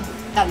fatti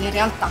dalle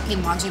realtà che il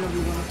MAGE lo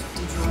vivono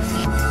tutti i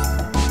giorni.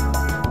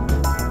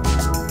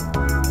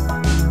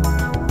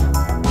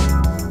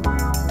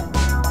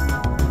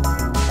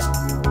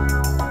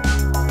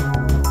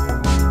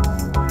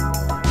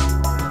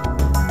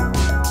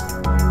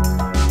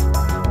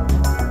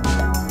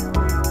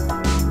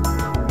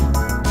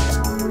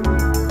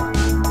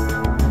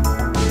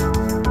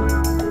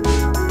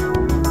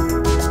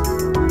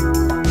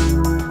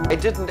 I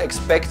didn't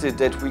expect it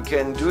that we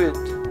can do it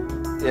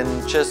in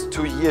just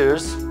 2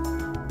 years,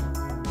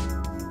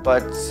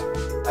 but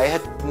I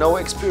had no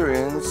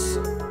experience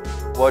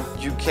what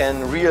you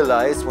can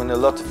realize when a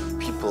lot of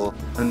people.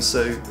 And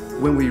so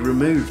when we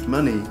removed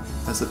money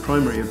as the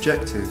primary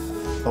objective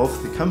of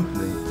the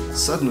company,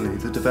 suddenly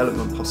the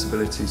development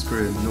possibilities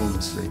grew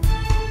enormously.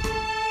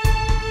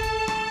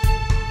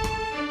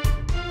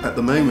 At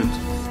the moment,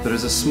 there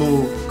is a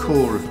small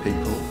core of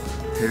people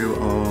who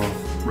are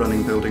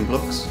running building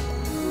blocks,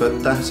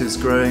 but that is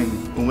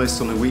growing almost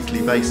on a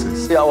weekly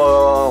basis.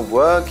 Our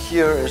work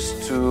here is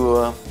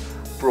to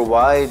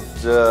provide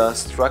the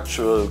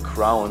structural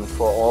ground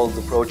for all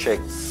the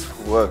projects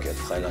who work at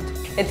Freiland.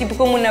 È tipo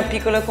come una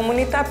piccola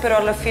comunità, però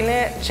alla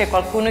fine c'è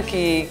qualcuno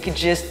che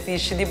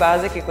gestisce di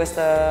base, che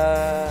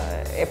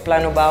questa è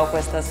Plano Bau,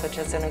 questa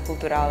associazione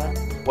culturale.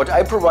 What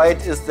I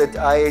provide is that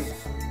I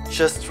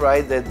just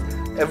try that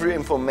every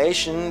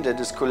information that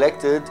is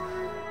collected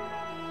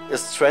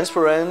is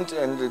transparent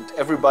and that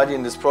everybody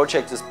in this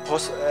project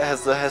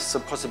has the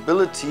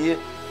possibility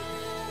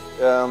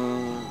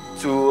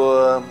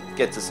to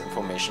get this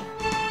information.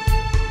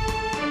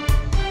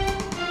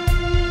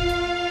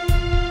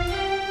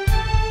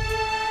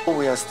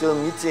 We are still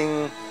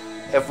meeting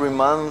every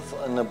month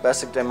in a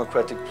basic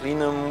democratic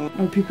plenum.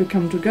 All people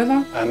come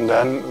together. And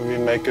then we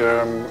make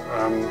a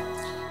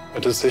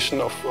decision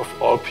of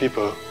all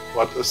people.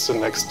 What is the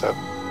next step?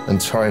 And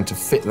trying to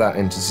fit that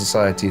into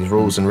society's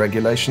rules and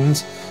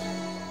regulations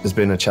has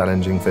been a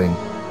challenging thing.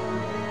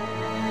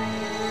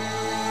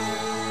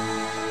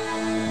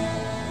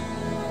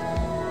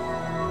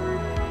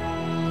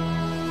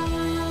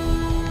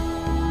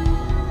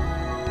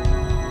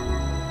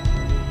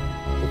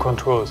 Who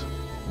controls?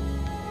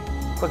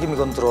 Qua chi mi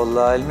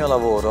controlla? Il mio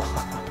lavoro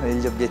e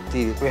gli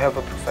obiettivi. We have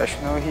a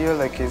professional here,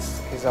 like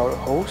he's our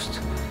host,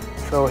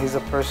 so he's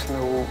a person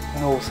who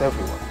knows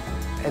everyone.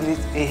 And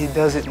he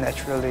does it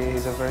naturally.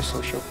 He's a very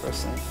social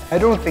person. I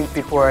don't think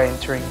people are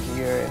entering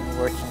here and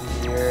working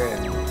here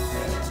and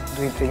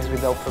doing things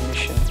without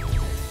permission.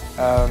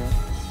 I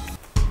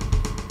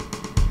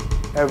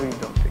really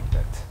don't think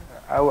that.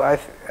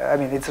 I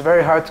mean, it's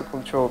very hard to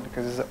control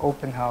because it's an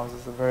open house.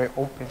 It's a very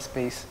open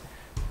space.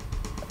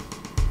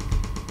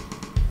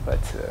 But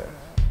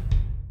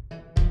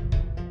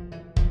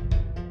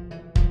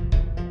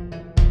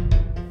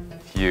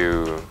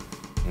you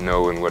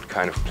know in what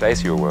kind of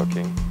place you're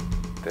working,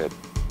 that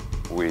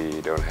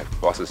we don't have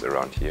bosses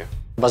around here.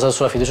 Basato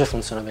sulla fiducia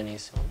funziona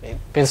benissimo.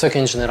 Penso che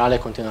in generale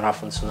continuerà a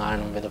funzionare,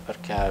 non vedo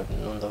perché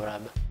non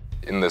dovrebbe.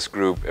 In this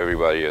group,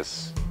 everybody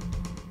is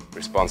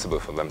responsible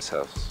for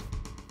themselves.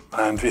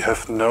 And we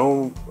have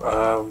no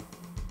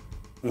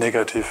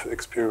negative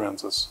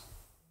experiences.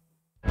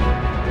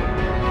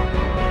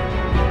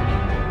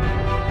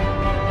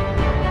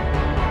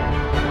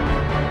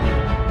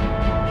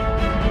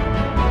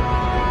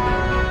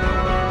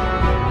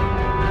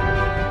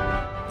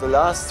 The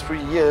last 3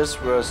 years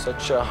were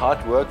such a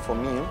hard work for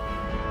me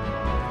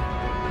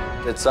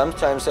that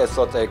sometimes I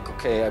thought, like,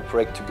 okay, I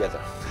break together.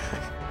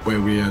 Where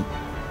we are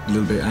a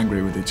little bit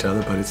angry with each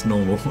other, but it's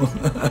normal.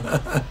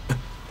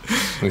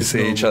 We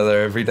see each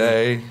other every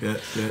day. Yeah,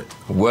 yeah.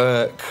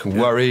 Work,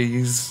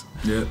 worries,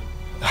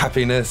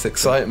 happiness,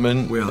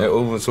 excitement.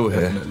 It's all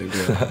here. Definitely,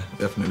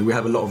 definitely. We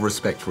have a lot of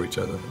respect for each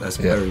other. That's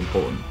very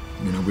important.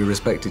 You know, we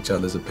respect each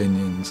other's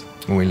opinions.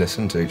 And we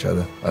listen to each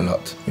other a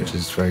lot, which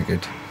is very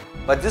good.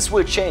 But this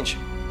will change,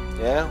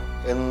 yeah?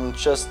 In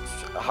just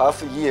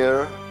half a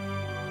year,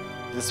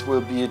 this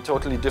will be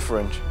totally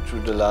different to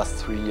the last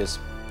 3 years.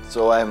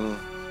 So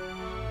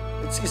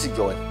it's easy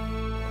going.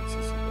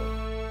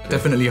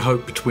 Definitely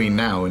hope between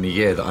now and a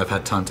year that I've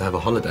had time to have a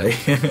holiday.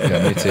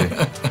 Yeah, me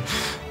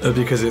too.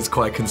 Because it's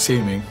quite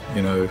consuming,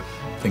 you know,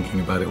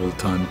 thinking about it all the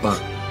time. But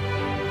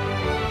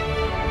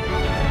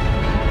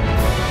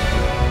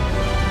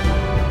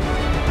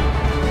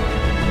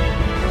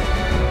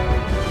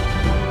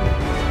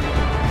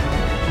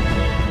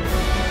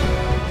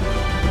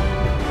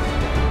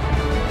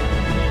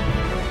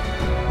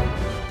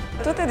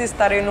Di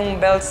stare in un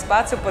bel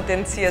spazio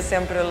potenzia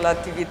sempre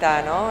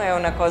l'attività, no? È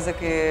una cosa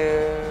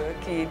che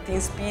ti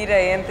ispira,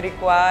 entri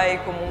qua e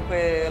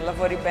comunque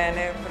lavori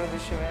bene,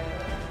 produci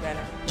bene.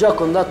 Già a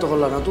contatto con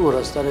la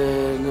natura, stare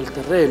nel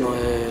terreno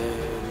è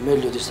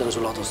meglio di stare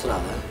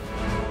sull'autostrada.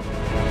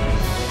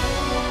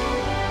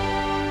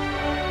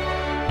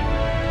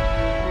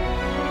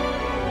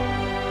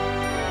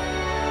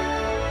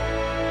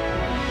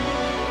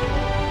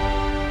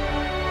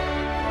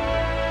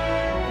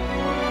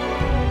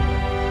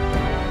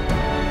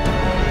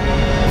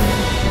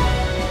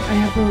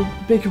 A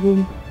big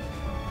room,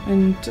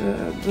 and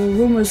the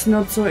room is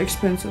not so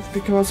expensive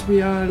because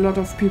we are a lot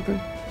of people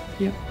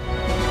here.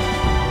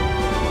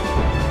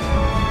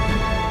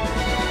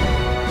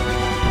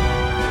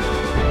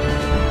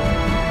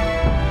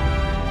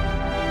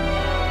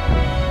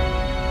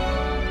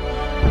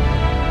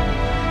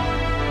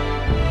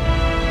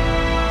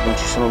 Non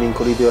ci sono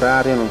vincoli di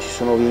orario, non ci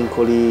sono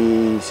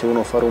vincoli se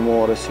uno fa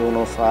rumore, se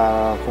uno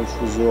fa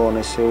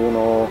confusione, se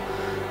uno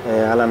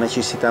ha la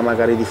necessità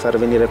magari di far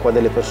venire qua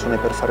delle persone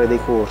per fare dei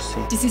corsi.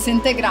 Ci si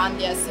sente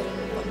grandi essere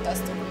in un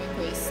contesto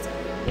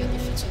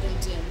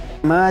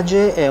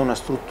Mage è una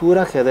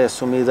struttura che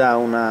adesso mi dà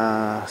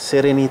una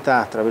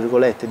serenità, tra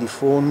virgolette, di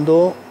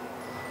fondo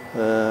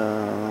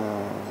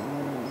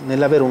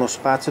nell'avere uno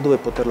spazio dove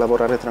poter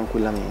lavorare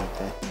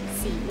tranquillamente.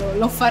 Sì,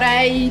 lo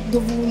farei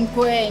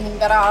dovunque, in un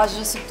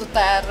garage,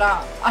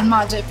 sottoterra, al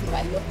Mage è più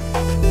bello.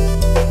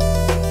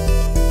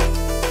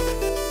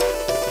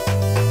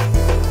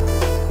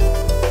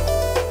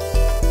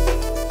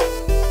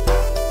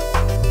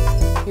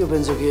 Io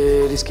penso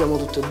che rischiamo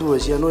tutte e due,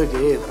 sia noi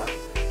che Evra,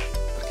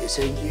 perché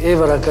se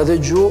Evra cade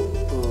giù,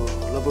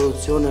 la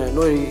produzione,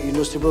 noi i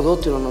nostri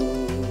prodotti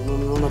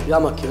non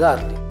abbiamo a chi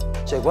darli.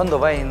 Cioè, quando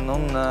vai in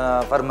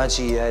una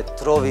farmacia e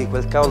trovi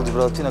quel cavolo di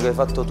prodottino che hai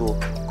fatto tu,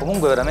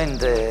 comunque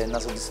veramente è una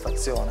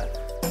soddisfazione,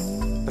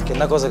 perché è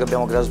una cosa che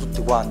abbiamo creato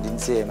tutti quanti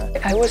insieme.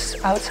 I was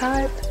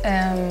outside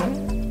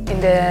in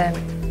the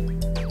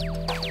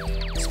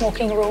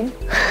smoking room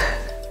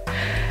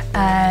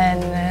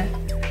and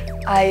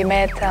I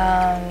met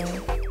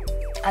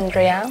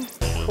Andrea,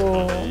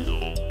 who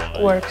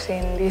works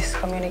in this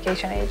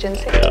communication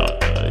agency.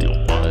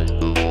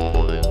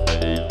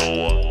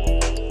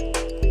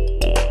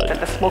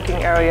 The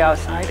smoking area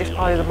outside is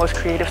probably the most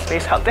creative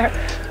space out there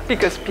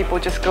because people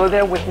just go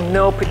there with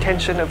no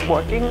pretension of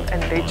working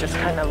and they just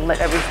kind of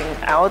let everything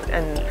out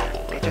and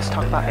they just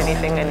talk about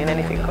anything and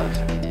anything goes.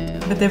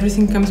 But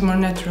everything comes more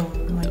natural,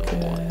 like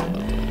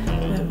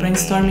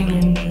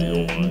brainstorming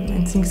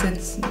and things that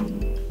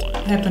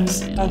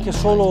happens. Anche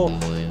solo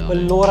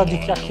quell'ora di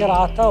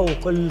chiacchierata o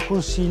quel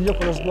consiglio,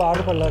 quello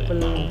sguardo,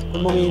 quel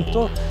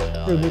momento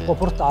mi può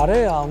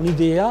portare a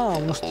un'idea, a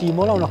uno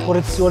stimolo, a una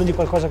correzione di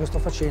qualcosa che sto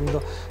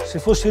facendo. Se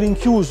fossi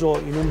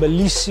rinchiuso in un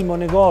bellissimo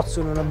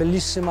negozio, in una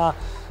bellissima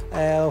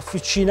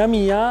officina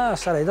mia,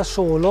 sarei da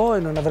solo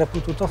e non avrei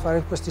potuto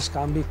fare questi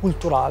scambi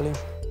culturali.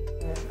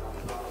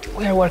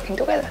 We are working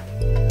together.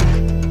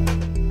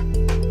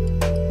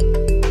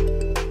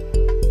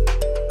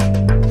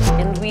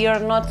 And we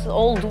are not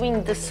all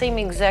doing the same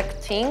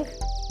exact thing.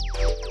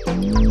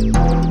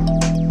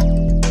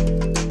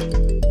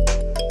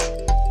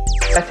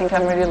 I think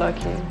I'm really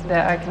lucky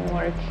that I can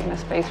work in a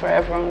space where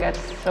everyone gets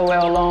so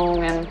well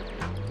along and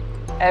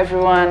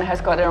everyone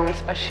has got their own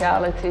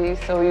speciality,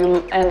 so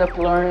you end up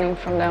learning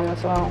from them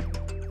as well.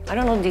 I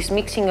don't know, this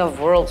mixing of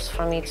worlds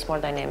for me it's more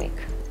dynamic.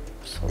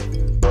 So.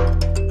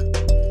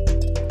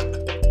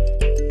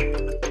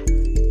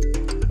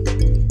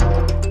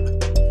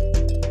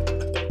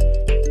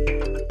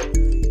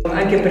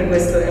 Anche per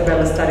questo è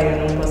bello stare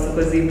in un posto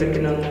così, perché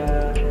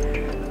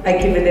hai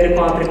che vedere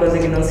con altre cose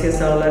che non sia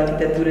solo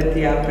l'architettura, e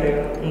ti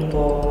apre un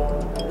po'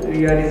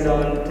 gli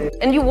orizzonti.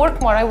 And you work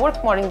more. I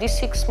worked more in these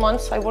 6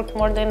 months. I worked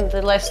more than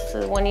the last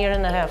 1 year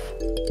and a half.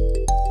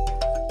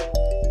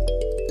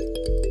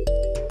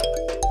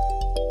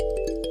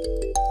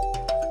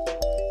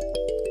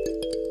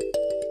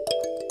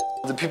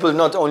 The people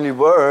not only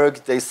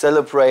work, they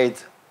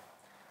celebrate.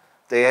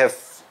 They have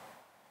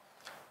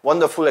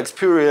wonderful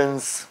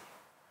experience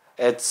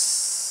at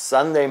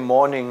Sunday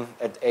morning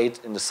at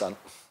 8 in the sun.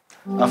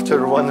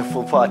 After a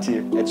wonderful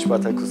party at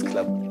Spartacus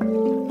Club.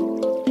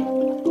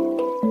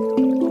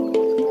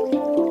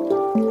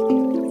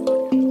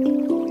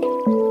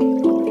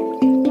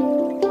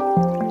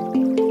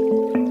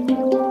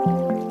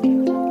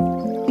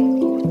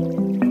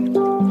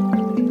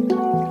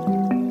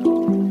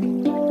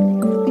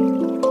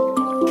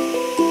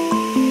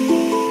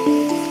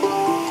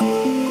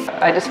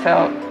 I just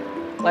felt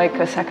like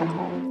a second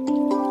home.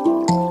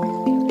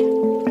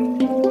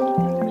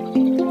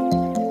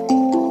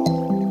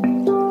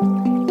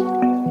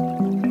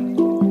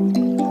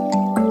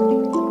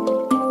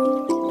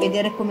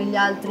 Vedere come gli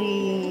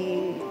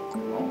altri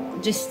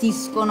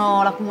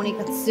gestiscono la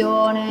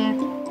comunicazione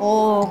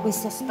o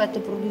questo aspetto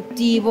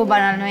produttivo,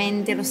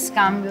 banalmente lo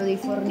scambio dei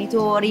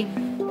fornitori,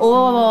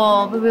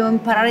 o proprio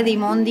imparare dei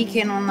mondi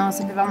che non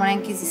sapevamo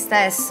neanche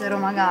esistessero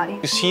magari.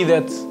 You see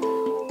that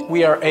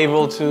we are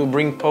able to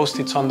bring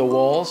post-its on the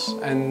walls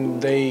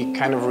and they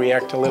kind of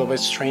react a little bit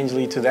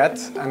strangely to that,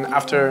 and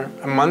after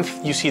a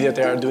month you see that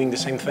they are doing the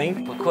same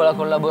thing. Con la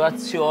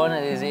collaborazione,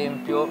 ad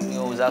esempio,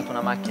 io ho usato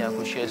una macchina a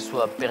cucire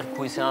sua per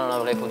cui sennò non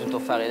avrei potuto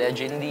fare le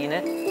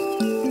agendine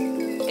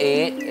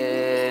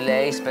e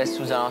lei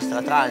spesso usa la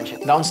nostra trancia.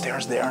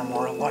 Downstairs they are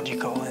more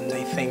logical and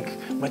they think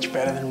much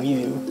better than we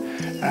do.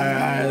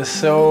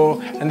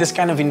 And this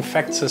kind of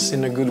infects us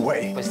in a good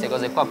way. Queste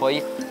cose qua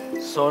poi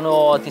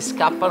ti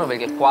scappano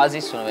perché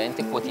quasi sono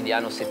veramente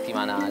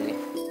quotidiano-settimanali.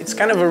 It's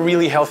kind of a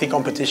really healthy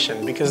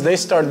competition because they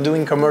start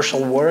doing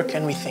commercial work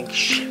and we think,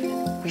 shit,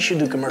 we should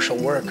do commercial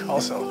work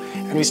also.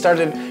 And we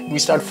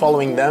start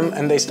following them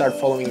and they start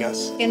following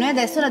us. E noi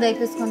adesso la dai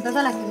per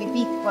scontata la chiami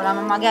piccola,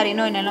 ma magari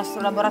noi nel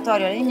nostro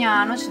laboratorio a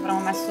Legnano ci avremmo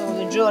messo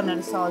 2 giorni a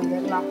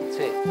risolverla.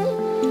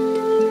 Sì.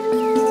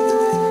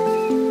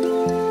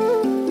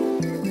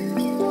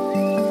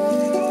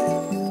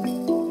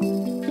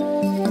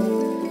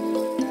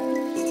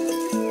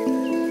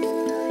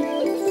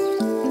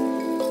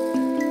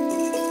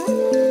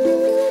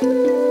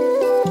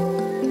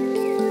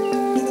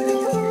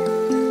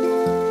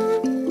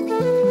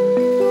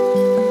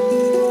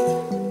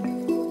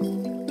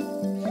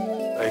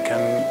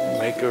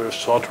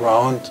 sort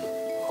round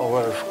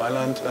over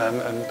Freiland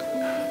and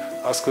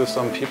ask with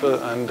some people,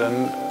 and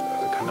then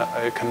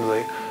I can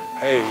say,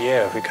 hey,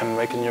 yeah, we can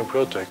make a new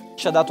project.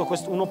 Ci ha dato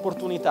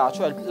un'opportunità,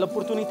 cioè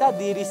l'opportunità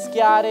di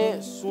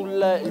rischiare sul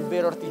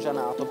vero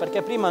artigianato,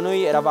 perché prima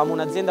noi eravamo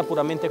un'azienda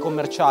puramente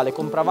commerciale,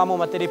 compravamo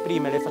materie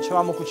prime, le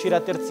facevamo cucire a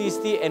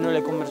terzisti e noi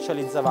le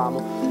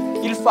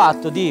commercializzavamo. Il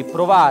fatto di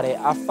provare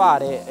a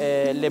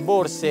fare le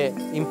borse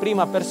in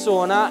prima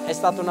persona è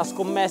stata una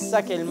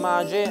scommessa che il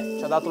Mage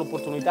ci ha dato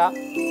l'opportunità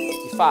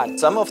di fare.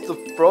 Some of the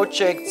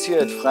projects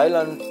here at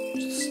Freiland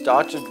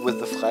started with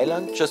the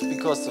Freiland just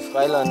because the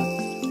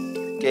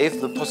Freiland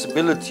gave the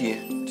possibility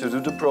to do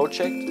the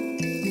project,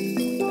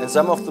 and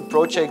some of the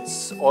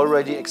projects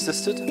already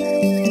existed.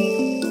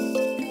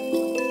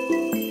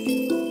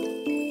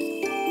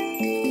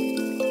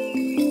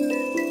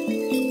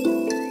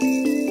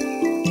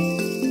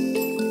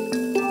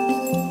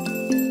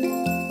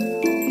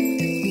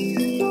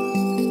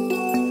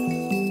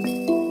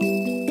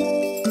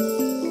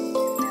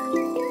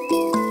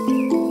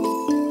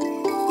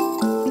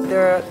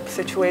 There are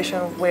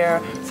situations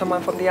where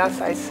someone from the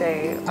outside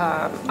say,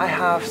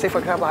 say for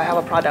example, I have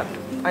a product.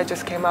 I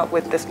just came out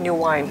with this new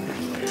wine,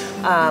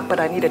 but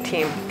I need a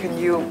team. Can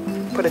you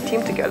put a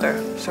team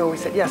together? So we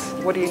said, yes,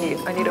 what do you need?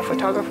 I need a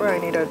photographer, I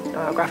need a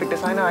graphic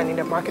designer, I need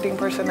a marketing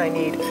person,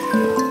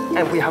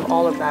 and we have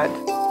all of that.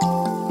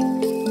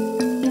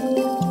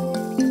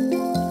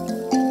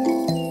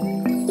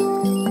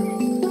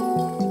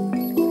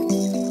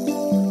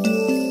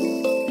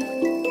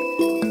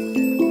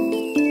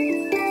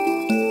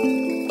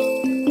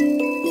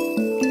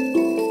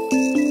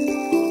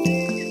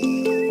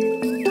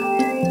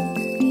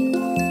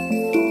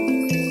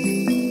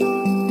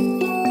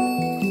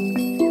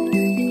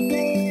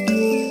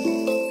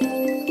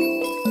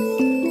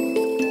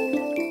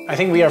 I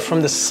think we are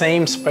from the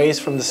same space,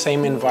 from the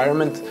same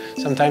environment.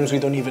 Sometimes we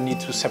don't even need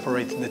to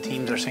separate the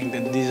teams or saying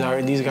that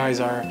these guys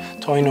are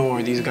Toino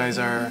or these guys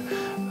are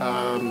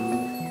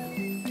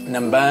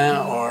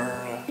Nambin or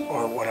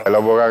whatever.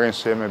 Lavorare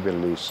insieme è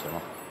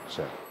bellissimo.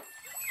 Sì.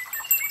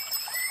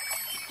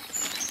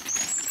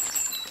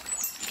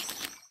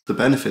 The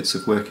benefits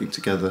of working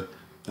together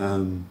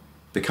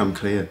become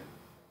clear.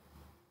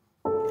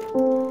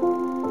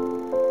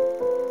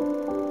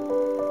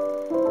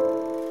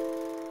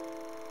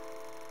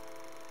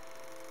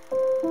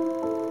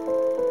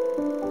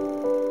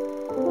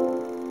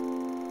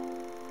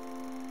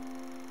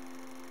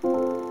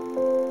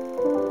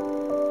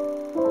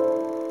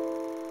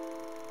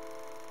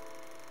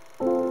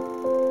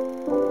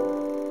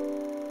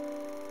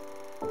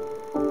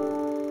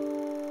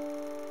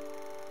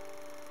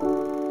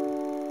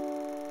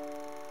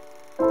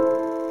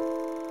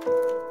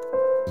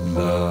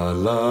 La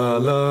la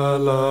la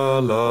la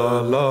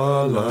la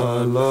la la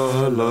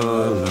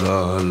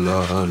la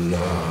la la.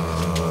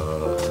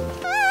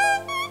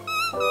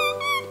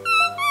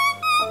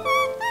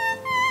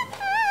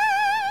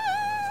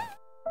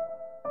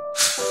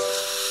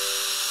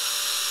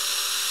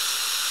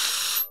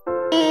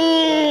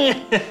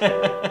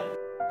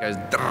 Goes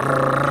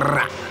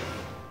drrrr.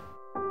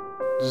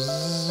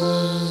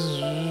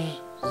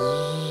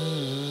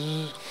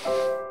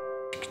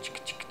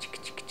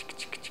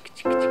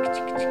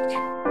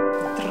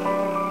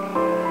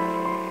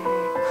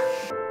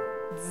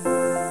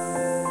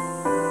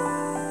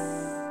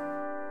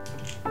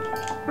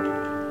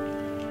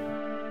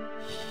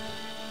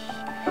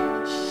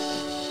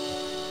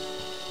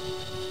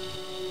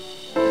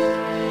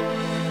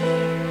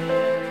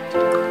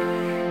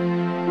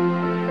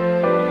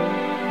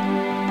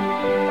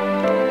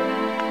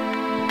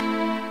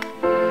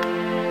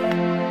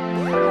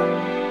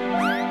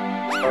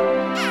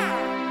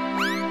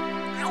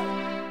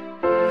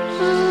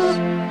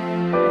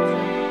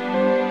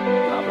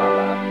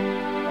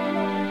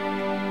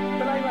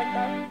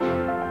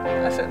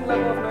 A certain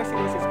level of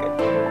noisiness is good.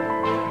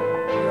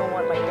 You don't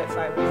want like dead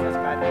silence, that's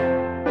bad.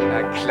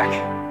 Clack.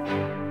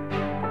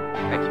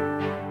 Thank you.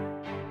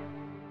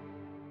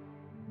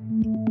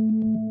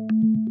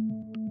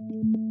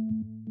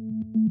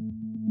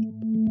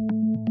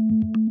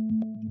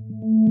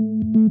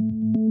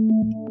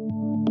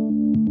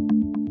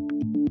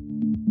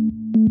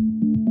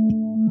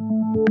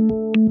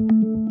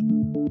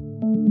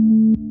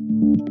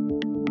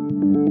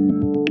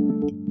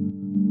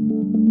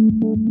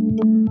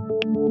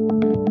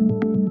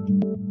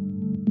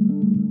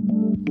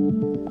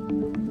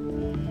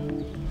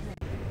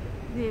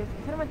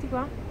 Fermati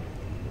qua.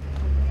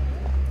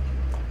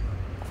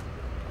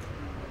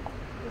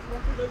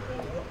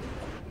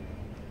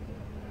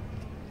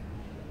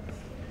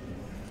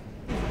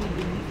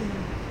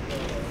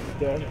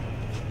 Okay.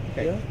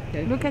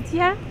 Okay. Look at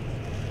here.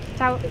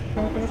 Ciao.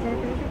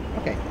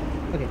 Okay.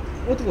 Okay.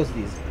 What was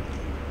this?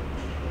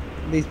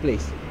 This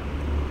place?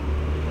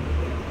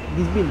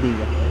 This building?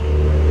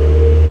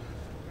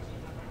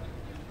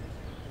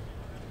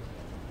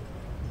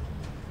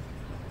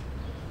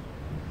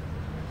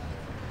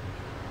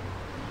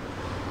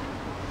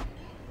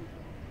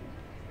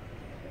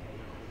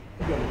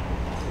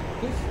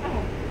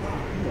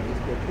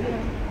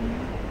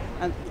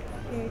 And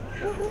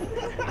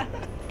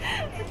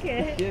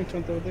Okay. Here in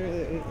front of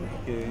there.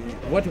 Okay.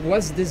 What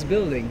was this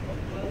building?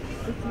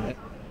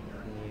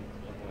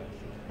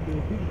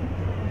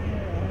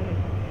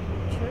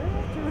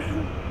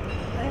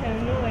 I have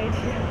no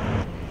idea.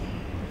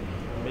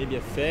 Maybe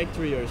a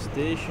factory or a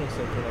station,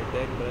 something like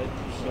that, but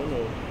I don't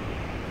know.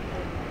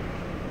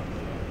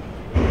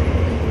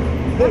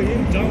 Oh, you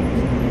jumped!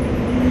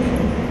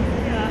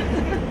 Yeah.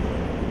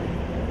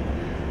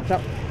 So,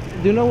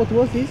 do you know what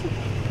was this?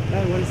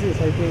 What is this?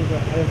 I think I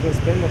have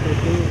spent, but I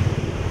think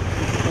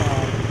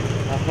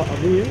it's a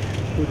room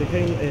to the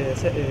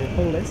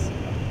homeless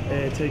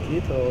take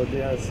it, or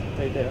they are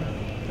stay there.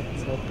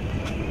 So,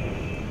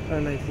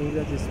 and I think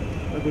that is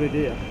a good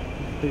idea.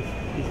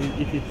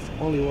 If it's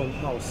only one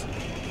house,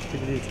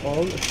 if it's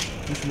all,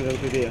 it's a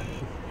good idea.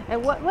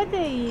 What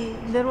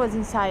there was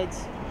inside?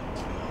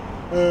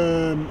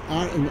 An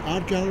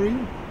art gallery,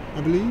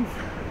 I believe,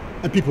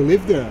 and people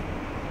live there.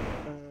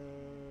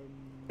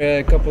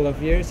 A couple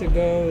of years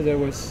ago, there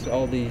was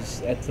all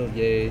these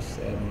ateliers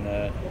and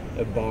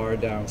a bar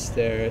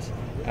downstairs.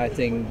 I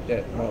think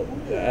that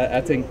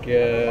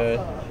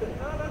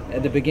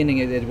at the beginning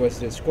it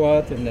was a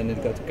squat, and then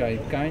it got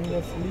kind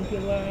of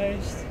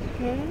legalized.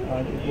 Okay.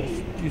 And it was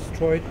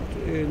destroyed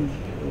in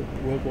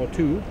World War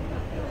II,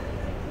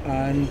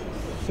 and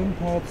some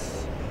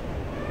parts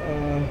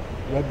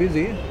were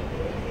busy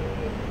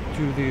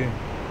to the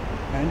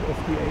end of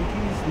the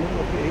 80s, middle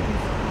of the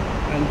 80s.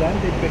 And then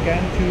they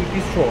began to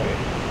destroy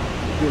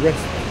the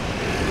rest.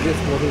 This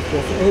was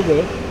over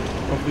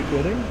of the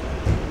building.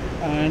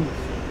 And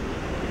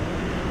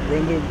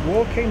when the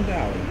wall came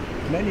down,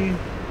 many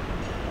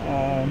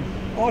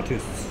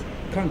artists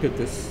conquered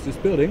this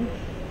building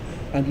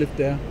and lived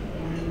there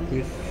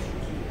with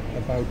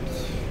about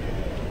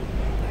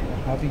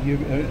half a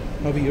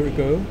year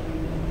ago.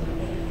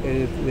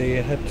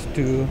 They had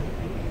to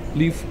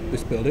leave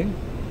this building,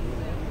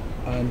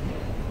 and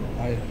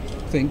I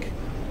think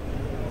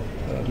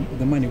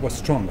the money was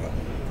stronger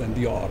than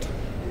the art.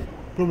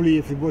 Probably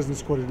if it wasn't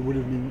squatted, it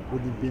wouldn't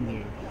have been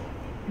here.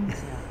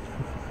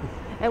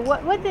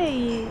 What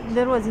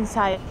there was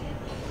inside?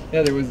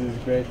 Yeah, there was this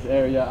great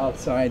area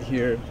outside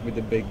here with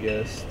the big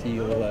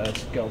steel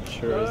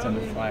sculptures and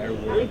the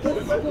fireworks.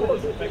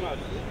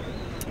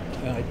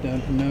 I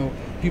don't know.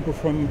 People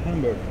from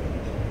Hamburg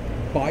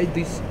buy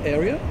this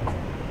area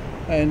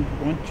and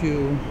want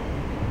to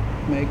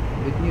make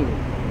it new,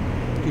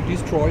 to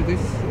destroy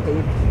this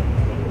old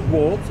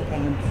walls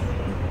and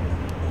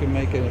to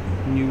make a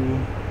new,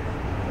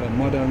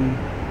 modern,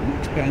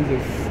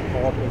 expansive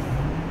part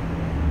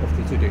of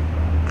the city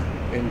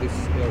in this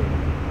area.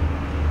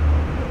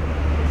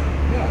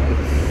 Yeah,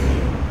 it's.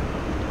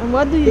 And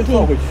what do you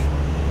think?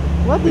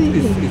 What do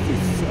you think?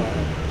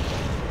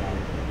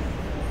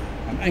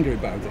 I'm angry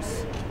about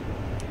this.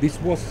 This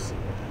was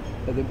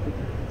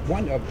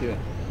one of the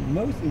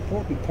most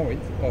important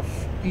points of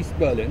East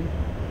Berlin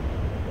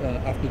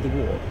after the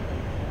war.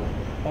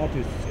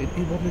 Artists, it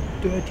was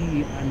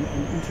dirty and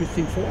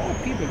interesting for all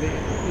people who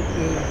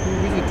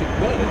visited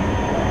Berlin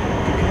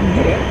to come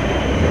here.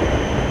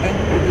 And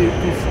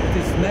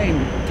this name,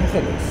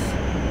 Tacheles,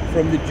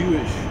 from the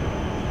Jewish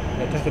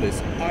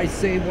Tacheles, I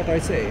say what I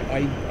say,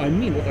 I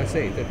mean what I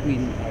say, that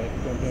means I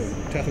don't know,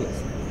 Tacheles.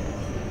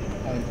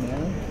 I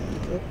know.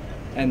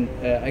 And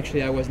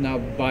actually I was now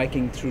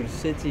biking through the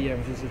city,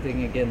 I'm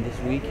visiting again this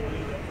week.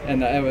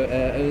 And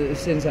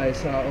since I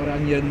saw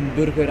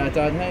Oranienburger, I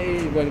thought,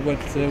 hey,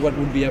 what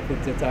would be up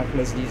with the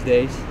Tacheles these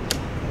days?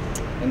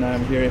 And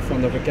I'm here in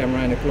front of a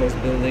camera in a closed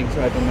building,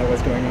 so I don't know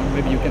what's going on.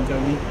 Maybe you can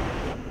tell me.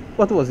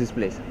 What was this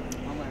place?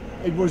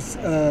 It was,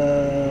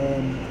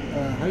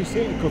 how you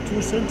say, a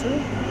culture center.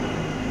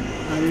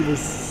 And it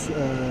was,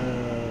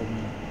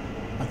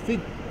 I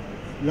think,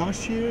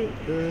 last year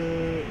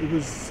it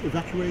was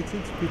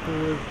evacuated. People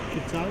were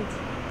kicked out,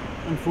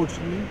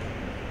 unfortunately.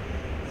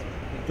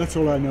 That's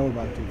all I know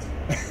about it.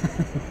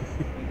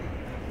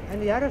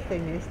 And the other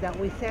thing is that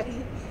we said,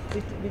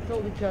 we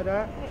told each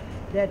other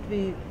that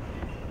we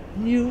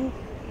knew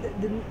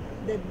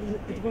that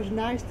it was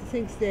nice the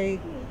things they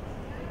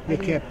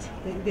kept.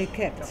 They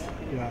kept.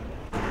 Yeah.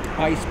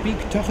 I speak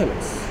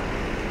Tacheles.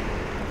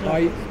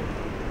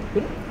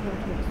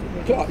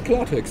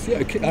 Klartext,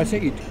 yeah, I say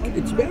it.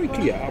 It's very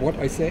clear what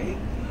I say,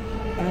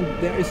 and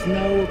there is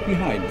no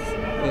behind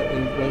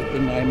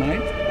in my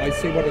mind. I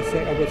say what I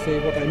say, I will say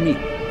what I mean.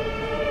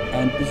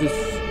 And this is,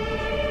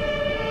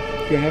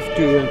 you have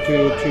to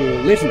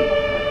listen.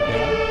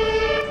 Yeah?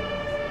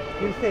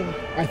 You think?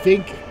 I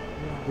think,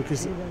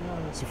 because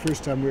it's the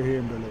first time we're here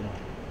in Berlin.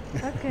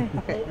 Okay.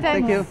 Okay.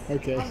 Thank you.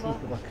 Okay.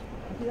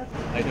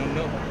 I don't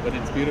know, but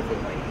it's beautiful.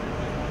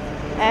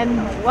 And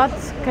what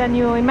can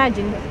you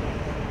imagine?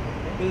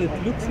 Well,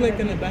 it looks like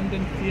an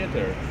abandoned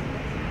theater,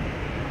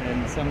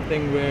 and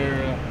something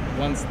where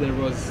once there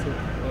was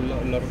a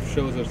lot of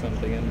shows or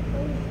something, and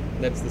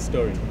that's the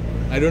story.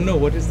 I don't know,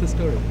 what is the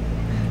story?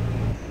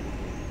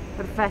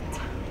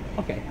 Perfetto.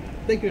 Okay,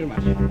 thank you very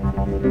much.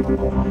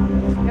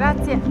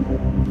 Grazie.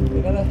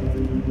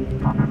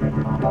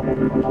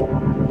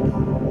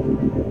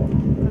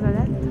 Cosa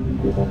detto?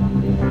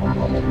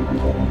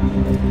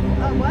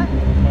 Oh, what?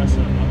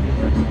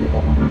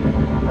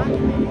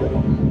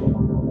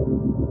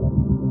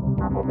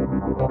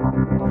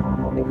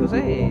 E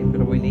cos'è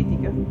per voi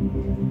l'etica?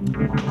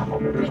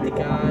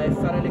 L'etica è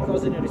fare le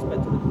cose nel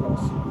rispetto del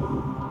prossimo.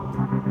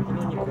 In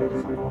ogni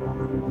cosa.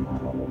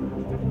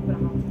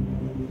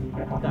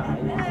 Dai.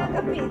 Ho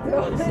capito. Un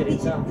po' di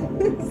serietà.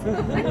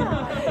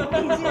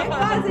 Dici le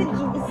cose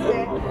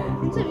giuste.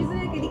 Non c'è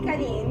bisogno che dica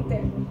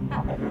niente.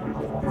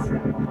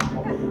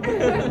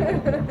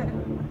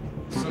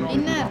 Sono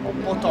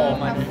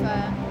otomane,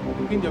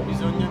 quindi ho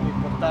bisogno di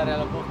portare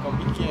alla bocca un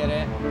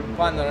bicchiere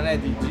quando non è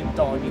di gin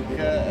tonic,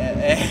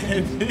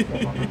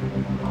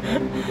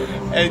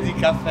 è di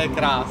caffè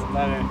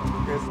crasta.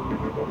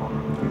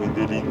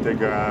 Quindi di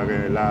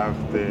integrare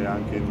l'arte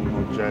anche in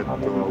un oggetto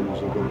a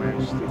uso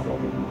domestico,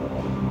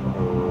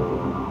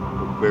 o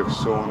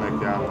persone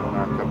che hanno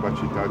una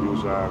capacità di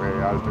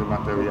usare altri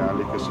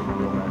materiali che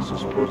secondo me si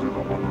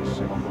sposano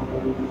benissimo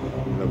con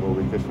i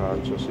lavori che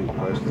faccio. Sì,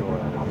 questo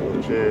è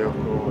lo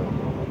cerco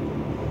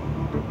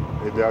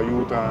ed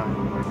aiuta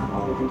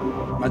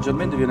molto.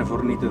 Maggiormente viene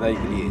fornito dai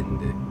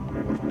clienti.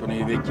 Portano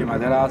i vecchi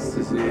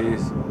materassi,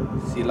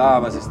 si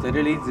lava, si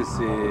sterilizza e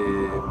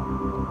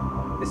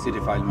si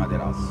rifà il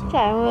materasso.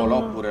 Cioè,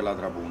 Oppure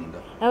l'altra punta.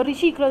 È un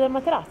riciclo del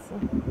materasso?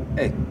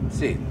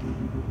 Sì,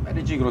 il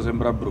riciclo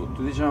sembra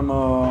brutto,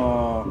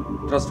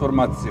 diciamo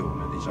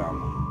trasformazione,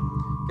 diciamo.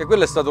 Che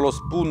quello è stato lo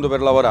spunto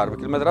per lavorare,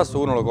 perché il materasso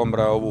uno lo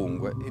compra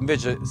ovunque.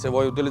 Invece se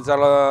vuoi utilizzare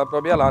la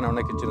propria lana non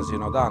è che ce ne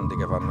siano tanti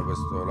che fanno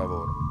questo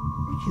lavoro.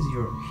 Which is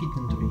your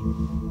hidden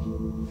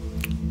dream?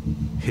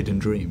 Hidden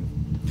dream?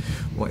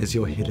 What is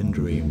your hidden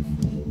dream?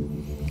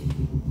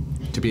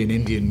 To be an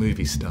Indian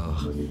movie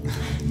star?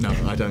 No,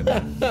 I don't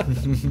know.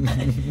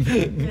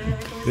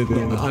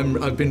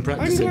 I've been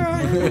practicing.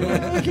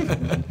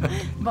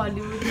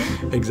 Bollywood.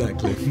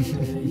 Exactly.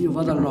 Io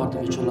vado al nord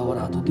che ci ho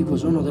lavorato, dico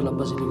sono della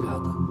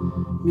Basilicata,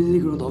 mi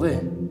dicono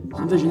dov'è?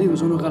 Se invece dico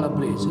sono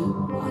calabrese,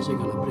 sei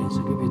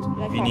calabrese, capito?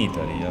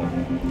 Vinitali,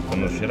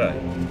 conoscerai.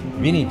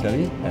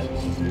 Vinitali? Ho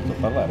sentito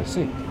parlare,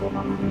 sì.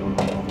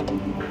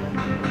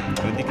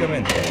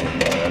 Praticamente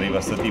arriva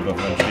sta tipa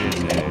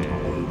francese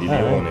di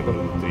Lione,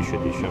 produttrice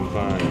di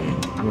champagne.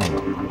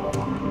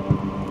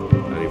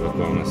 Arriva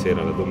qua una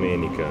sera la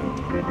domenica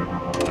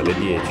alle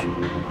 10,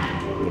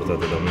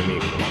 portata da un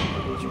amico,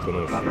 ci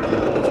conosce,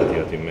 ci ha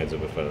tirato in mezzo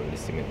per fare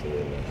l'allestimento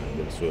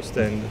del suo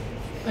stand.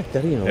 È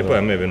carino. E poi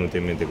a me è venuta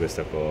in mente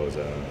questa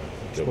cosa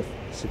che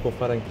si può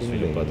fare anche ho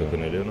sviluppato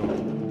con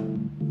Eleonora.